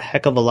it is a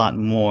heck of a lot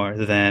more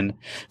than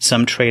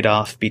some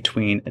trade-off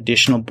between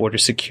additional border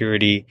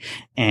security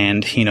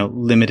and, you know,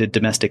 limited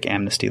domestic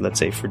amnesty, let's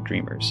say, for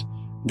dreamers.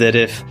 That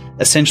if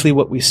essentially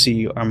what we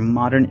see are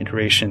modern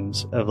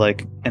iterations of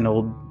like an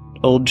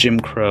old Jim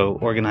Crow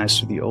organized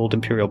through the old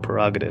imperial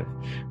prerogative,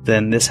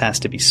 then this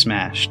has to be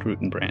smashed root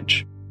and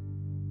branch.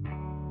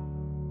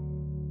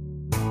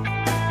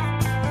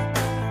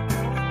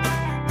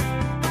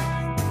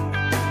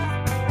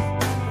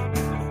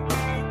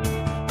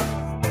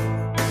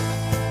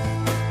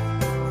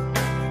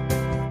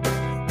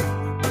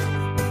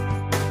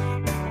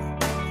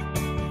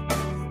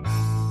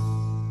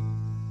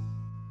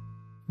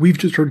 We've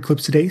just heard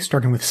clips today,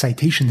 starting with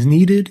Citations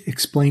Needed,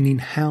 explaining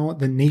how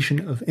the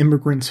Nation of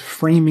Immigrants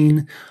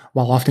framing,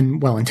 while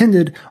often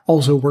well-intended,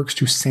 also works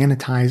to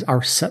sanitize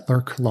our settler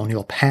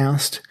colonial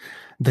past.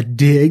 The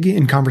Dig,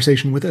 in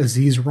conversation with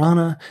Aziz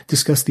Rana,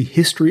 discussed the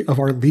history of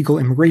our legal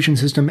immigration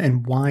system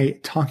and why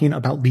talking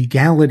about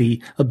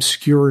legality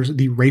obscures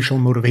the racial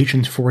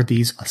motivations for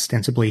these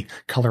ostensibly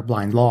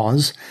colorblind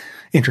laws.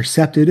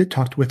 Intercepted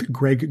talked with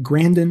Greg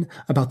Grandin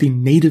about the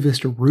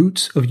nativist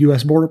roots of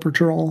U.S. Border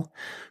Patrol.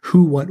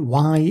 Who, What,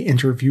 Why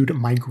interviewed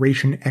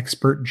migration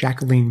expert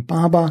Jacqueline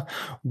Baba,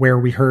 where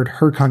we heard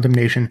her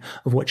condemnation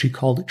of what she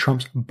called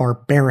Trump's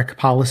barbaric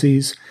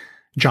policies.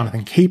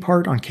 Jonathan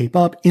Capehart on Cape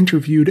Up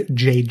interviewed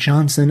Jay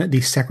Johnson,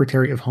 the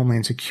Secretary of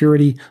Homeland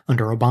Security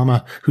under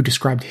Obama, who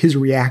described his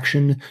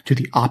reaction to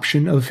the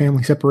option of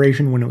family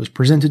separation when it was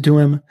presented to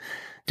him.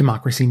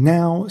 Democracy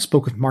Now!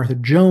 Spoke with Martha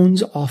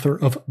Jones, author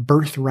of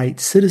Birthright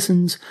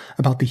Citizens,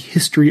 about the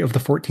history of the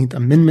 14th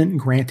Amendment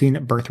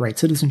granting birthright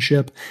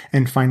citizenship.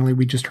 And finally,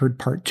 we just heard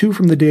part 2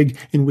 from The Dig,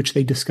 in which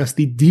they discuss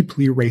the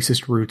deeply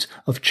racist roots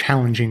of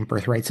challenging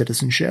birthright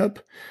citizenship.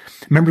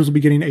 Members will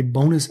be getting a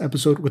bonus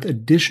episode with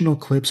additional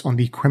clips on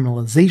the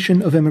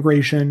criminalization of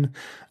immigration,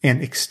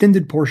 an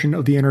extended portion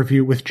of the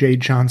interview with Jay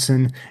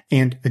Johnson,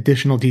 and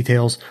additional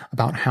details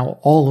about how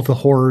all of the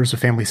horrors of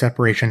family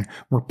separation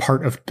were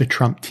part of the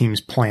Trump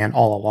team's plan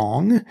all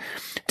along.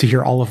 To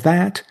hear all of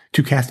that,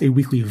 to cast a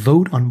weekly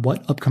vote on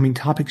what upcoming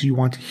topics you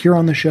want to hear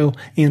on the show,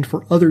 and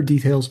for other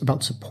details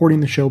about supporting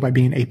the show by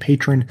being a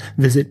patron,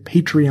 visit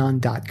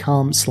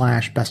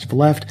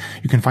patreon.com/bestofleft.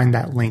 You can find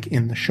that link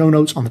in the show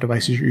notes on the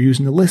devices you're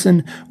using to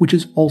listen, which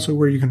is also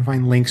where you can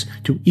find links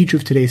to each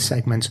of today's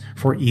segments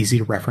for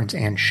easy reference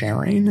and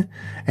sharing.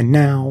 And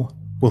now,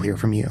 we'll hear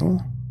from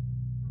you.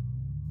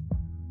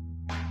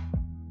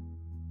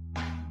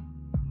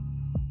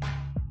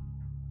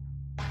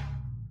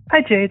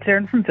 Hi, Jay. It's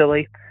Aaron from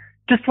Philly.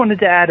 Just wanted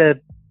to add a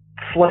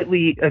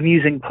slightly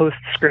amusing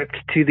postscript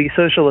to the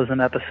socialism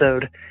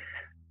episode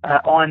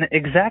on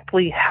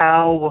exactly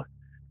how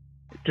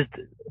just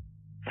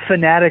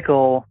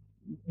fanatical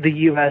the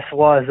U.S.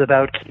 was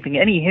about keeping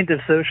any hint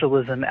of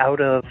socialism out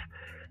of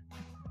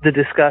the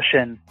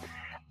discussion.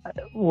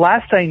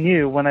 Last I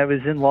knew, when I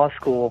was in law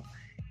school,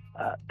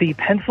 the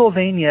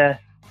Pennsylvania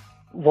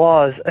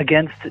laws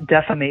against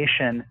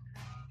defamation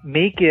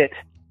make it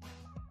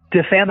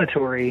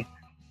defamatory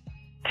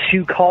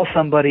to call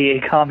somebody a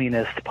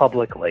communist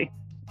publicly.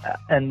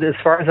 And as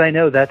far as I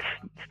know, that's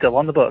still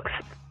on the books.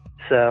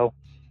 So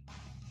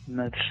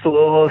that's just a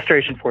little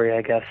illustration for you,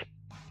 I guess.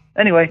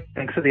 Anyway,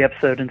 thanks for the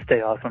episode and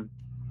stay awesome.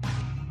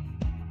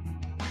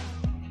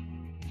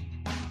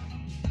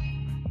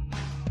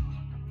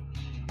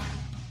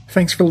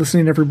 Thanks for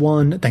listening,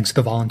 everyone. Thanks to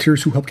the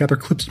volunteers who helped gather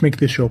clips to make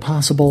this show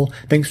possible.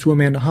 Thanks to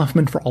Amanda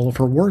Hoffman for all of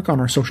her work on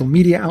our social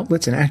media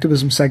outlets and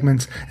activism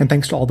segments. And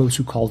thanks to all those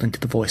who called into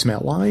the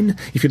voicemail line.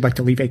 If you'd like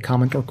to leave a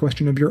comment or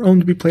question of your own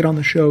to be played on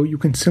the show, you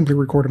can simply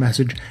record a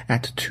message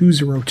at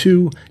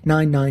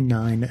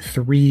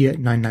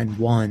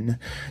 202-999-3991.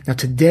 Now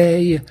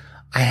today,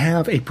 I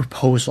have a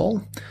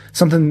proposal,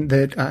 something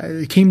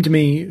that came to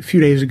me a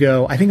few days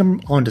ago. I think I'm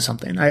onto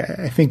something.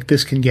 I think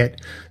this can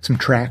get some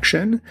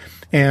traction.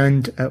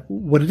 And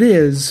what it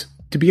is,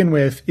 to begin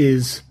with,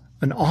 is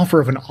an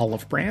offer of an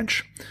olive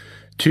branch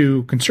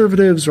to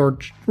conservatives or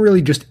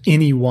really just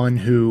anyone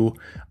who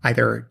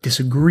either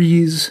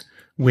disagrees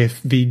with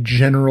the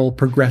general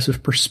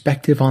progressive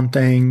perspective on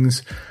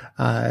things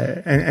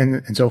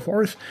and so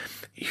forth.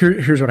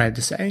 Here's what I have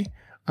to say.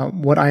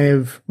 What I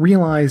have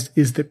realized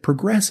is that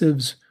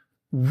progressives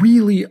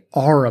really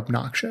are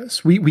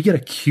obnoxious. We get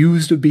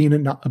accused of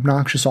being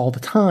obnoxious all the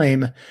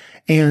time,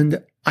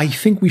 and I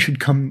think we should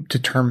come to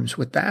terms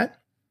with that.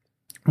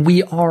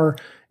 We are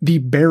the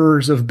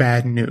bearers of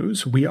bad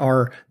news. We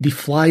are the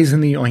flies in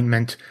the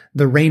ointment,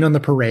 the rain on the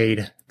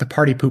parade, the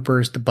party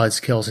poopers, the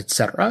buzzkills,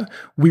 etc.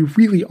 We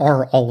really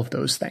are all of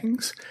those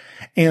things.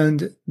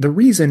 And the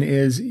reason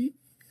is,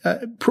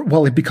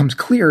 it becomes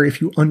clear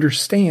if you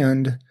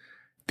understand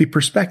the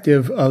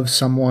perspective of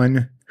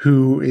someone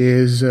who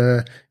is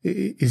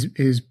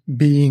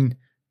being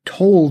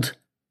told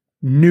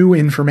new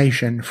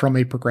information from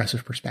a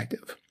progressive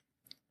perspective.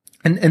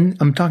 And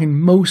I'm talking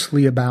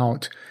mostly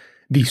about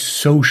the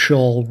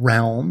social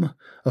realm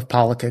of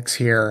politics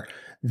here,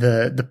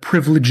 the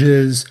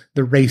privileges,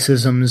 the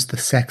racisms, the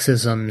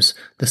sexisms,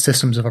 the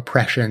systems of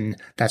oppression,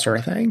 that sort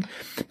of thing.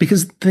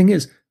 Because the thing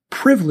is,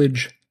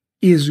 privilege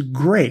is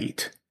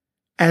great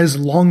as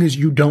long as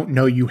you don't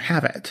know you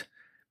have it.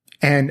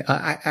 And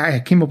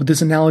I came up with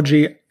this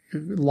analogy.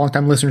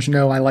 Longtime listeners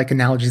know I like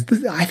analogies.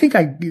 This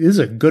is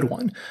a good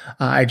one.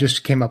 I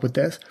just came up with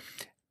this.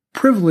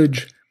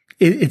 Privilege,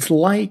 it's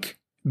like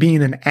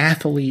being an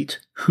athlete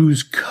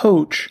whose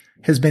coach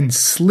has been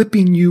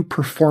slipping you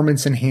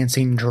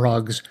performance-enhancing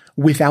drugs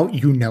without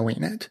you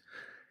knowing it.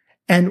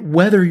 And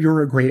whether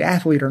you're a great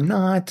athlete or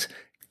not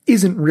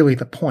isn't really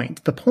the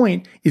point. The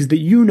point is that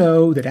you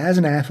know that as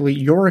an athlete,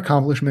 your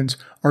accomplishments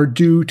are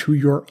due to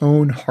your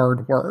own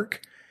hard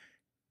work.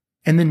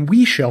 And then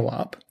we show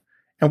up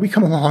and we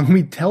come along and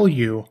we tell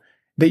you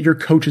that your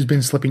coach has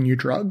been slipping you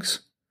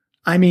drugs.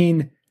 I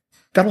mean,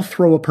 that'll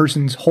throw a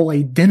person's whole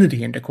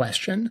identity into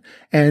question.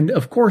 And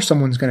of course,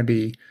 someone's going to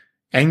be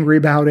angry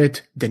about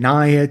it,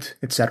 deny it,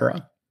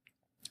 etc.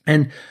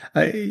 And,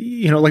 like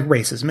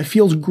racism, it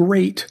feels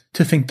great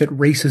to think that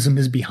racism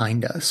is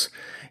behind us.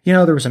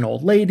 There was an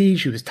old lady,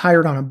 she was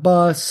tired on a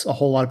bus, a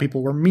whole lot of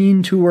people were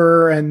mean to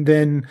her, and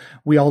then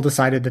we all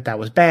decided that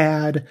was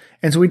bad,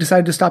 and so we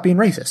decided to stop being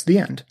racist. The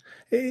end.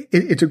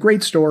 It's a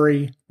great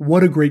story.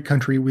 What a great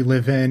country we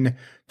live in,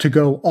 to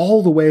go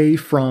all the way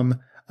from,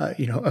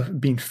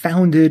 being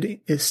founded,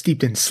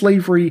 steeped in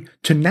slavery,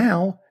 to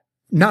now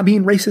not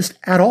being racist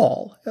at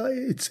all.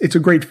 It's a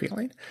great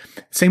feeling.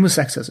 Same with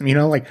sexism.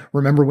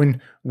 Remember when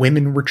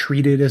women were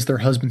treated as their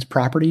husband's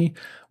property?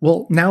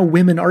 Well, now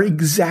women are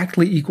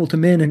exactly equal to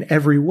men in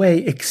every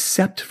way,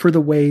 except for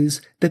the ways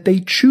that they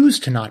choose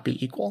to not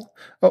be equal.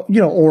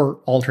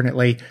 Or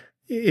alternately,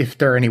 if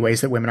there are any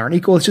ways that women aren't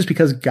equal, it's just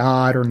because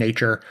God or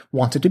nature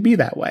wants it to be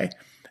that way.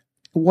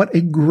 What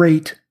a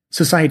great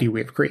society we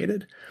have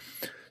created.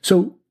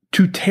 So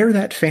to tear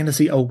that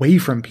fantasy away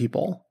from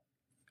people,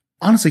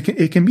 honestly,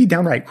 it can be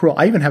downright cruel.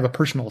 I even have a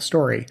personal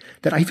story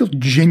that I feel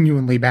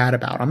genuinely bad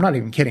about. I'm not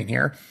even kidding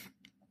here.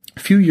 A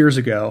few years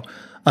ago,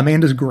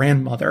 Amanda's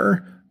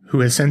grandmother,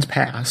 who has since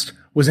passed,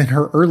 was in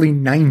her early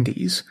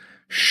 90s,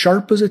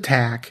 sharp as a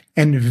tack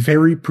and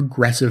very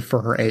progressive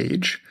for her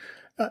age.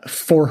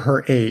 For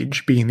her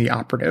age being the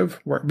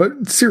operative word.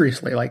 But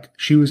seriously,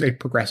 she was a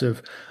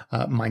progressive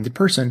minded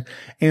person.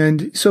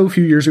 And so a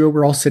few years ago,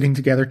 we're all sitting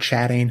together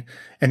chatting,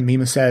 and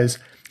Mima says,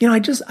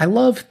 I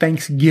love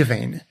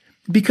Thanksgiving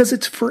because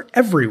it's for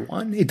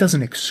everyone. It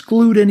doesn't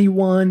exclude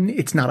anyone.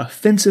 It's not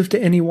offensive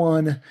to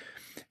anyone.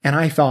 And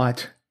I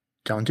thought,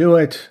 don't do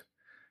it.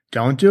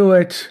 Don't do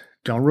it.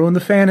 Don't ruin the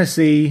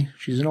fantasy.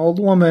 She's an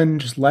old woman.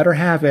 Just let her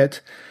have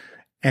it.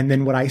 And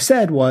then what I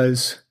said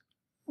was,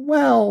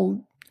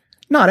 well,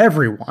 not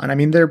everyone. I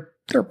mean, there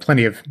are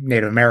plenty of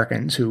Native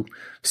Americans who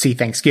see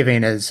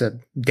Thanksgiving as a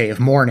day of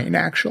mourning,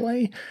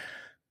 actually.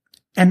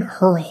 And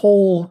her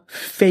whole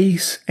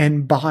face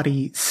and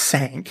body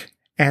sank.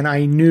 And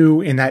I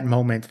knew in that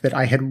moment that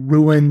I had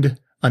ruined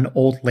an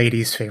old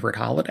lady's favorite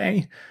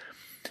holiday.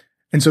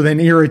 And so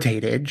then,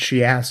 irritated,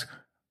 she asked,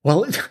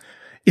 well,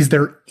 is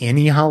there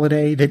any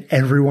holiday that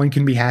everyone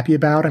can be happy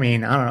about? I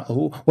mean, I don't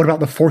know. What about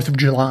the 4th of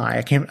July?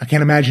 I can't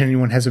imagine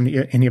anyone has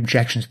any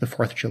objections to the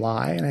 4th of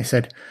July. And I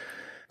said,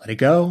 let it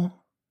go.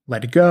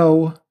 Let it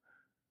go.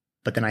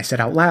 But then I said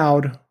out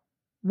loud,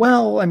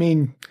 well, I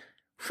mean,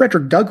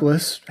 Frederick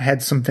Douglass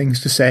had some things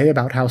to say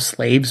about how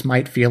slaves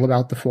might feel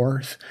about the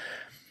 4th.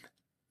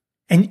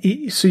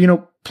 And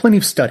so, plenty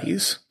of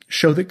studies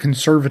show that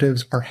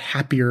conservatives are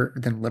happier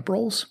than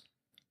liberals.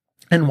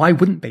 And why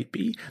wouldn't they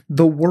be?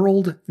 The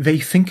world they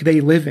think they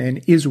live in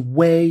is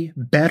way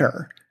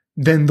better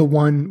than the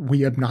one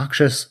we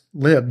obnoxious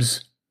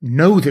libs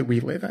know that we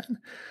live in.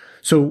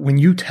 So when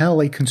you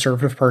tell a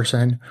conservative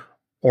person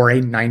or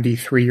a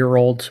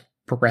 93-year-old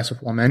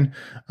progressive woman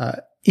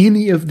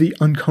any of the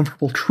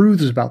uncomfortable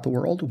truths about the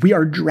world, we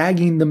are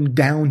dragging them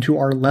down to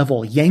our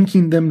level,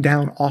 yanking them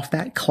down off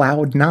that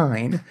cloud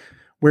 9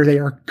 where they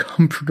are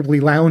comfortably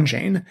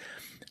lounging.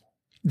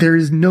 There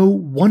is no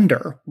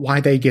wonder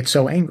why they get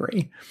so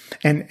angry.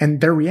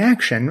 And their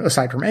reaction,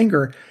 aside from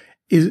anger,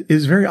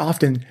 is very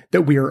often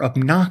that we are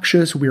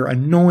obnoxious, we're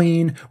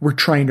annoying, we're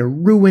trying to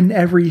ruin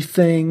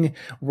everything,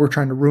 we're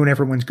trying to ruin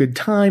everyone's good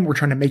time, we're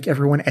trying to make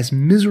everyone as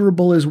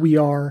miserable as we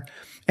are.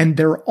 And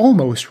they're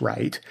almost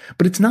right,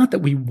 but it's not that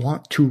we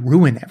want to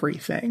ruin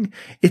everything.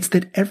 It's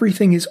that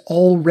everything is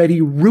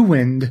already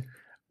ruined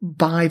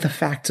by the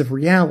facts of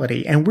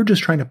reality, and we're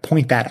just trying to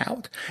point that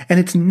out. And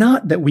it's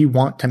not that we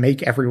want to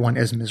make everyone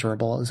as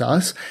miserable as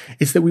us.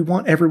 It's that we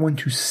want everyone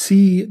to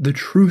see the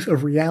truth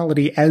of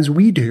reality as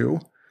we do,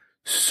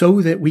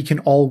 so that we can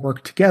all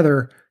work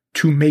together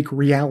to make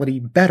reality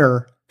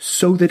better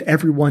so that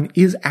everyone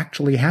is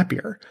actually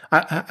happier.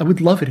 I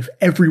would love it if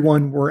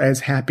everyone were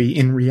as happy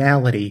in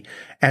reality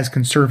as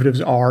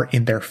conservatives are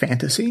in their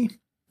fantasy.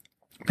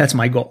 That's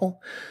my goal.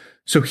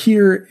 So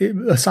here,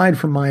 aside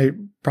from my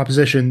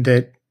proposition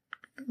that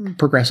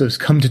progressives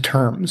come to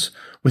terms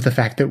with the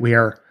fact that we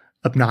are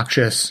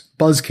obnoxious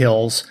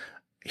buzzkills,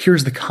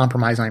 here's the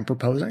compromise I'm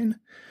proposing.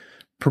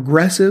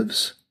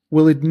 Progressives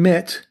will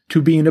admit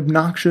to being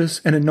obnoxious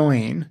and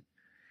annoying,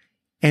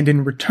 and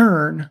in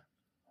return,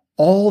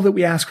 all that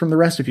we ask from the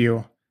rest of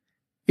you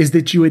is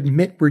that you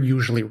admit we're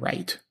usually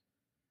right.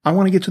 I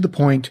want to get to the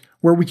point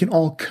where we can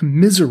all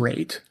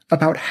commiserate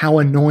about how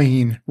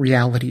annoying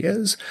reality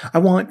is. I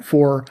want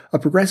for a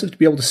progressive to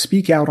be able to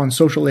speak out on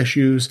social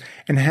issues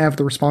and have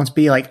the response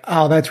be like,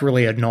 oh, that's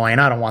really annoying.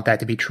 I don't want that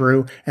to be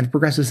true. And the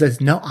progressive says,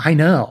 no, I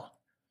know.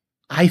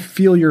 I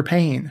feel your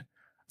pain.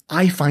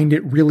 I find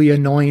it really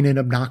annoying and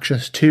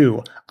obnoxious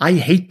too. I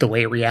hate the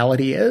way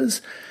reality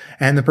is.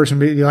 And the person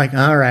would be like,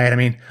 all right, I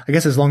mean, I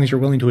guess as long as you're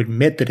willing to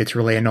admit that it's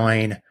really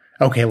annoying,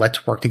 okay,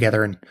 let's work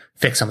together and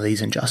fix some of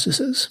these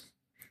injustices.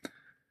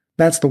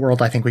 That's the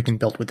world I think we can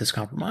build with this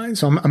compromise.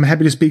 So I'm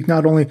happy to speak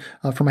not only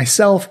for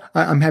myself,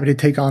 I'm happy to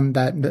take on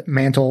that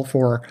mantle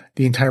for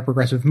the entire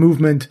progressive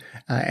movement.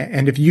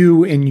 And if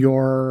you, in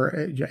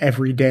your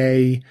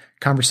everyday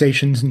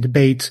conversations and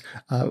debates,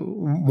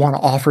 want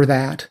to offer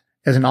that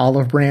as an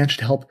olive branch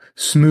to help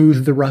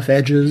smooth the rough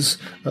edges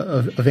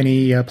of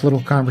any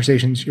political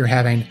conversations you're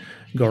having,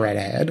 go right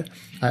ahead.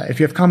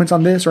 If you have comments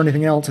on this or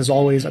anything else, as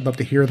always, I'd love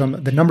to hear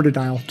them. The number to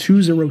dial,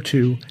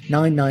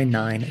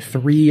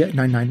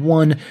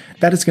 202-999-3991.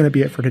 That is going to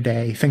be it for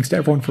today. Thanks to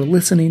everyone for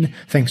listening.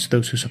 Thanks to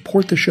those who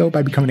support the show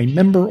by becoming a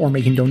member or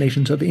making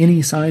donations of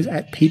any size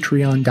at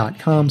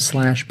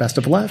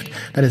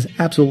patreon.com/bestofleft. That is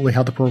absolutely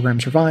how the program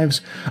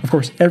survives. Of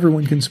course,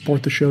 everyone can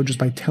support the show just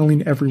by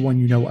telling everyone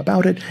you know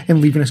about it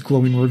and leaving us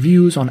glowing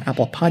reviews on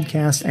Apple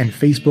Podcasts and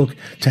Facebook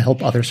to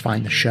help others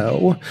find the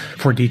show.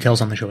 For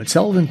details on the show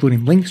itself,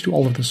 including links to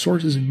all of the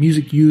sources and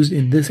music used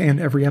in this and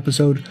every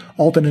episode,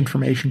 all that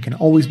information can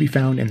always be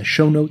found in the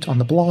show notes on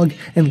the blog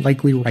and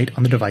likely right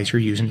on the device you're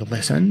using to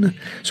listen.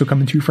 So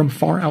coming to you from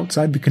far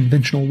outside the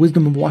conventional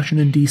wisdom of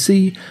Washington,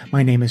 D.C.,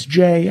 my name is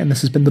Jay, and this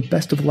has been the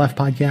Best of the Left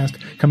podcast,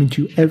 coming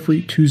to you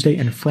every Tuesday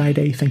and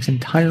Friday, thanks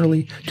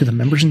entirely to the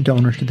members and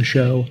donors to the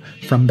show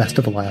from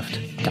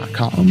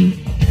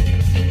bestoftheleft.com.